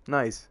original.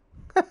 Nice.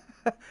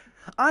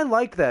 I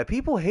liked that.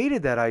 People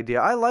hated that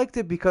idea. I liked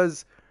it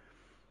because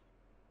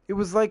it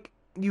was like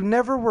you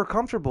never were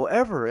comfortable,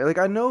 ever. Like,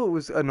 I know it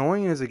was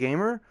annoying as a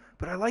gamer,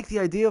 but I like the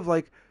idea of,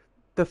 like,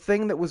 the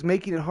thing that was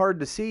making it hard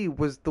to see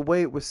was the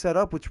way it was set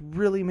up, which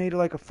really made it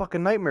like a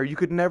fucking nightmare. You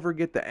could never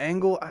get the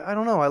angle. I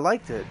don't know. I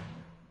liked it.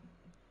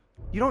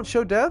 You don't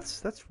show deaths?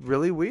 That's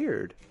really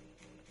weird.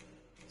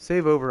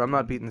 Save over. I'm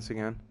not beating this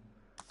again.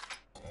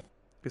 Like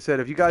I said,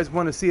 if you guys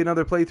want to see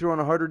another playthrough on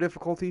a harder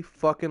difficulty,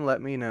 fucking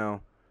let me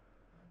know.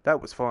 That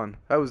was fun.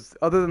 That was,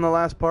 other than the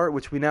last part,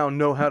 which we now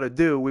know how to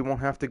do, we won't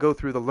have to go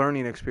through the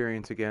learning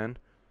experience again.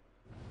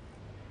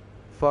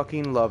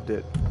 Fucking loved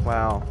it.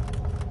 Wow.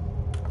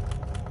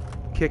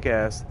 Kick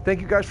ass. Thank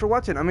you guys for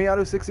watching. I'm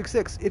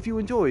Ayato666. If you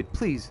enjoyed,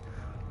 please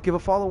give a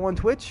follow on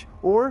Twitch,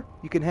 or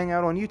you can hang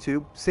out on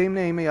YouTube. Same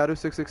name,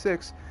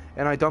 Ayato666,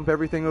 and I dump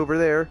everything over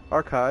there,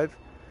 archive,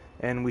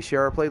 and we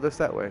share our playlist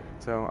that way.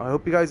 So I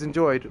hope you guys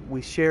enjoyed.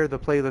 We share the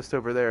playlist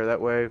over there. That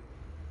way,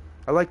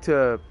 I like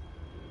to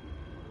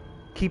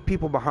keep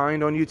people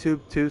behind on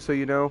YouTube too, so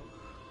you know,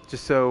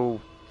 just so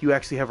you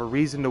actually have a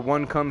reason to,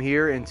 one, come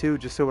here, and two,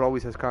 just so it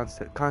always has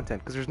content.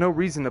 Because there's no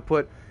reason to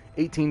put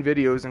 18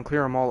 videos and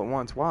clear them all at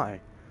once. Why?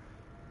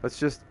 Let's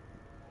just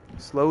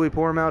slowly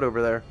pour them out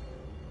over there.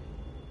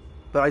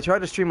 But I try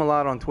to stream a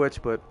lot on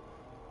Twitch, but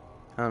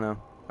I don't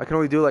know. I can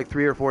only do like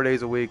 3 or 4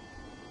 days a week.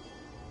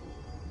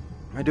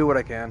 I do what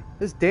I can.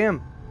 This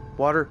damn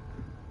water.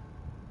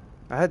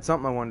 I had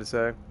something I wanted to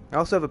say. I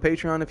also have a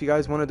Patreon if you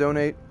guys want to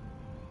donate.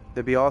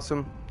 That'd be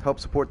awesome. Help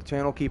support the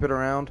channel. Keep it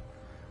around.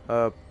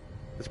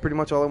 That's pretty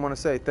much all I want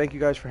to say. Thank you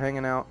guys for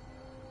hanging out.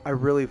 I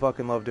really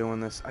fucking love doing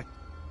this.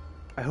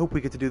 I hope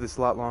we get to do this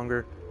a lot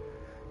longer.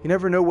 You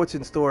never know what's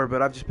in store,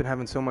 but I've just been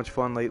having so much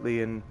fun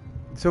lately, and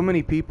so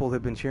many people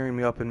have been cheering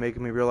me up and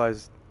making me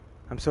realize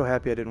I'm so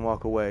happy I didn't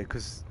walk away,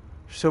 because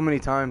So many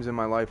times in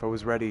my life I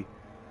was ready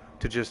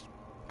to just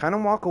kind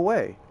of walk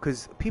away,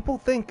 because people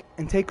think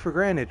and take for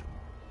granted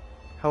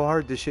how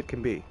hard this shit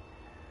can be.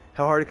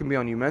 How hard it can be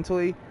on you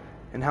mentally,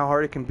 and how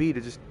hard it can be to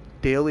just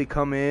daily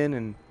come in,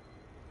 and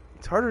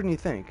it's harder than you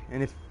think.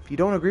 And if you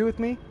don't agree with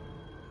me,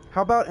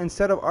 how about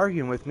instead of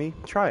arguing with me,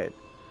 try it.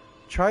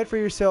 Try it for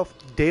yourself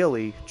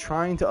daily,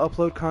 trying to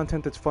upload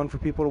content that's fun for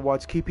people to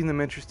watch, keeping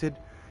them interested,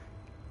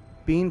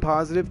 being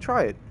positive.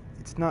 Try it.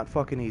 It's not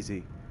fucking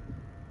easy.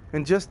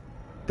 And just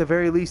the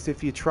very least,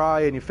 if you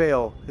try and you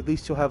fail, at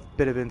least you'll have a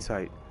bit of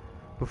insight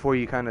before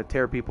you kind of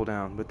tear people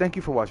down. But thank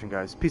you for watching,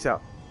 guys. Peace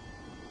out.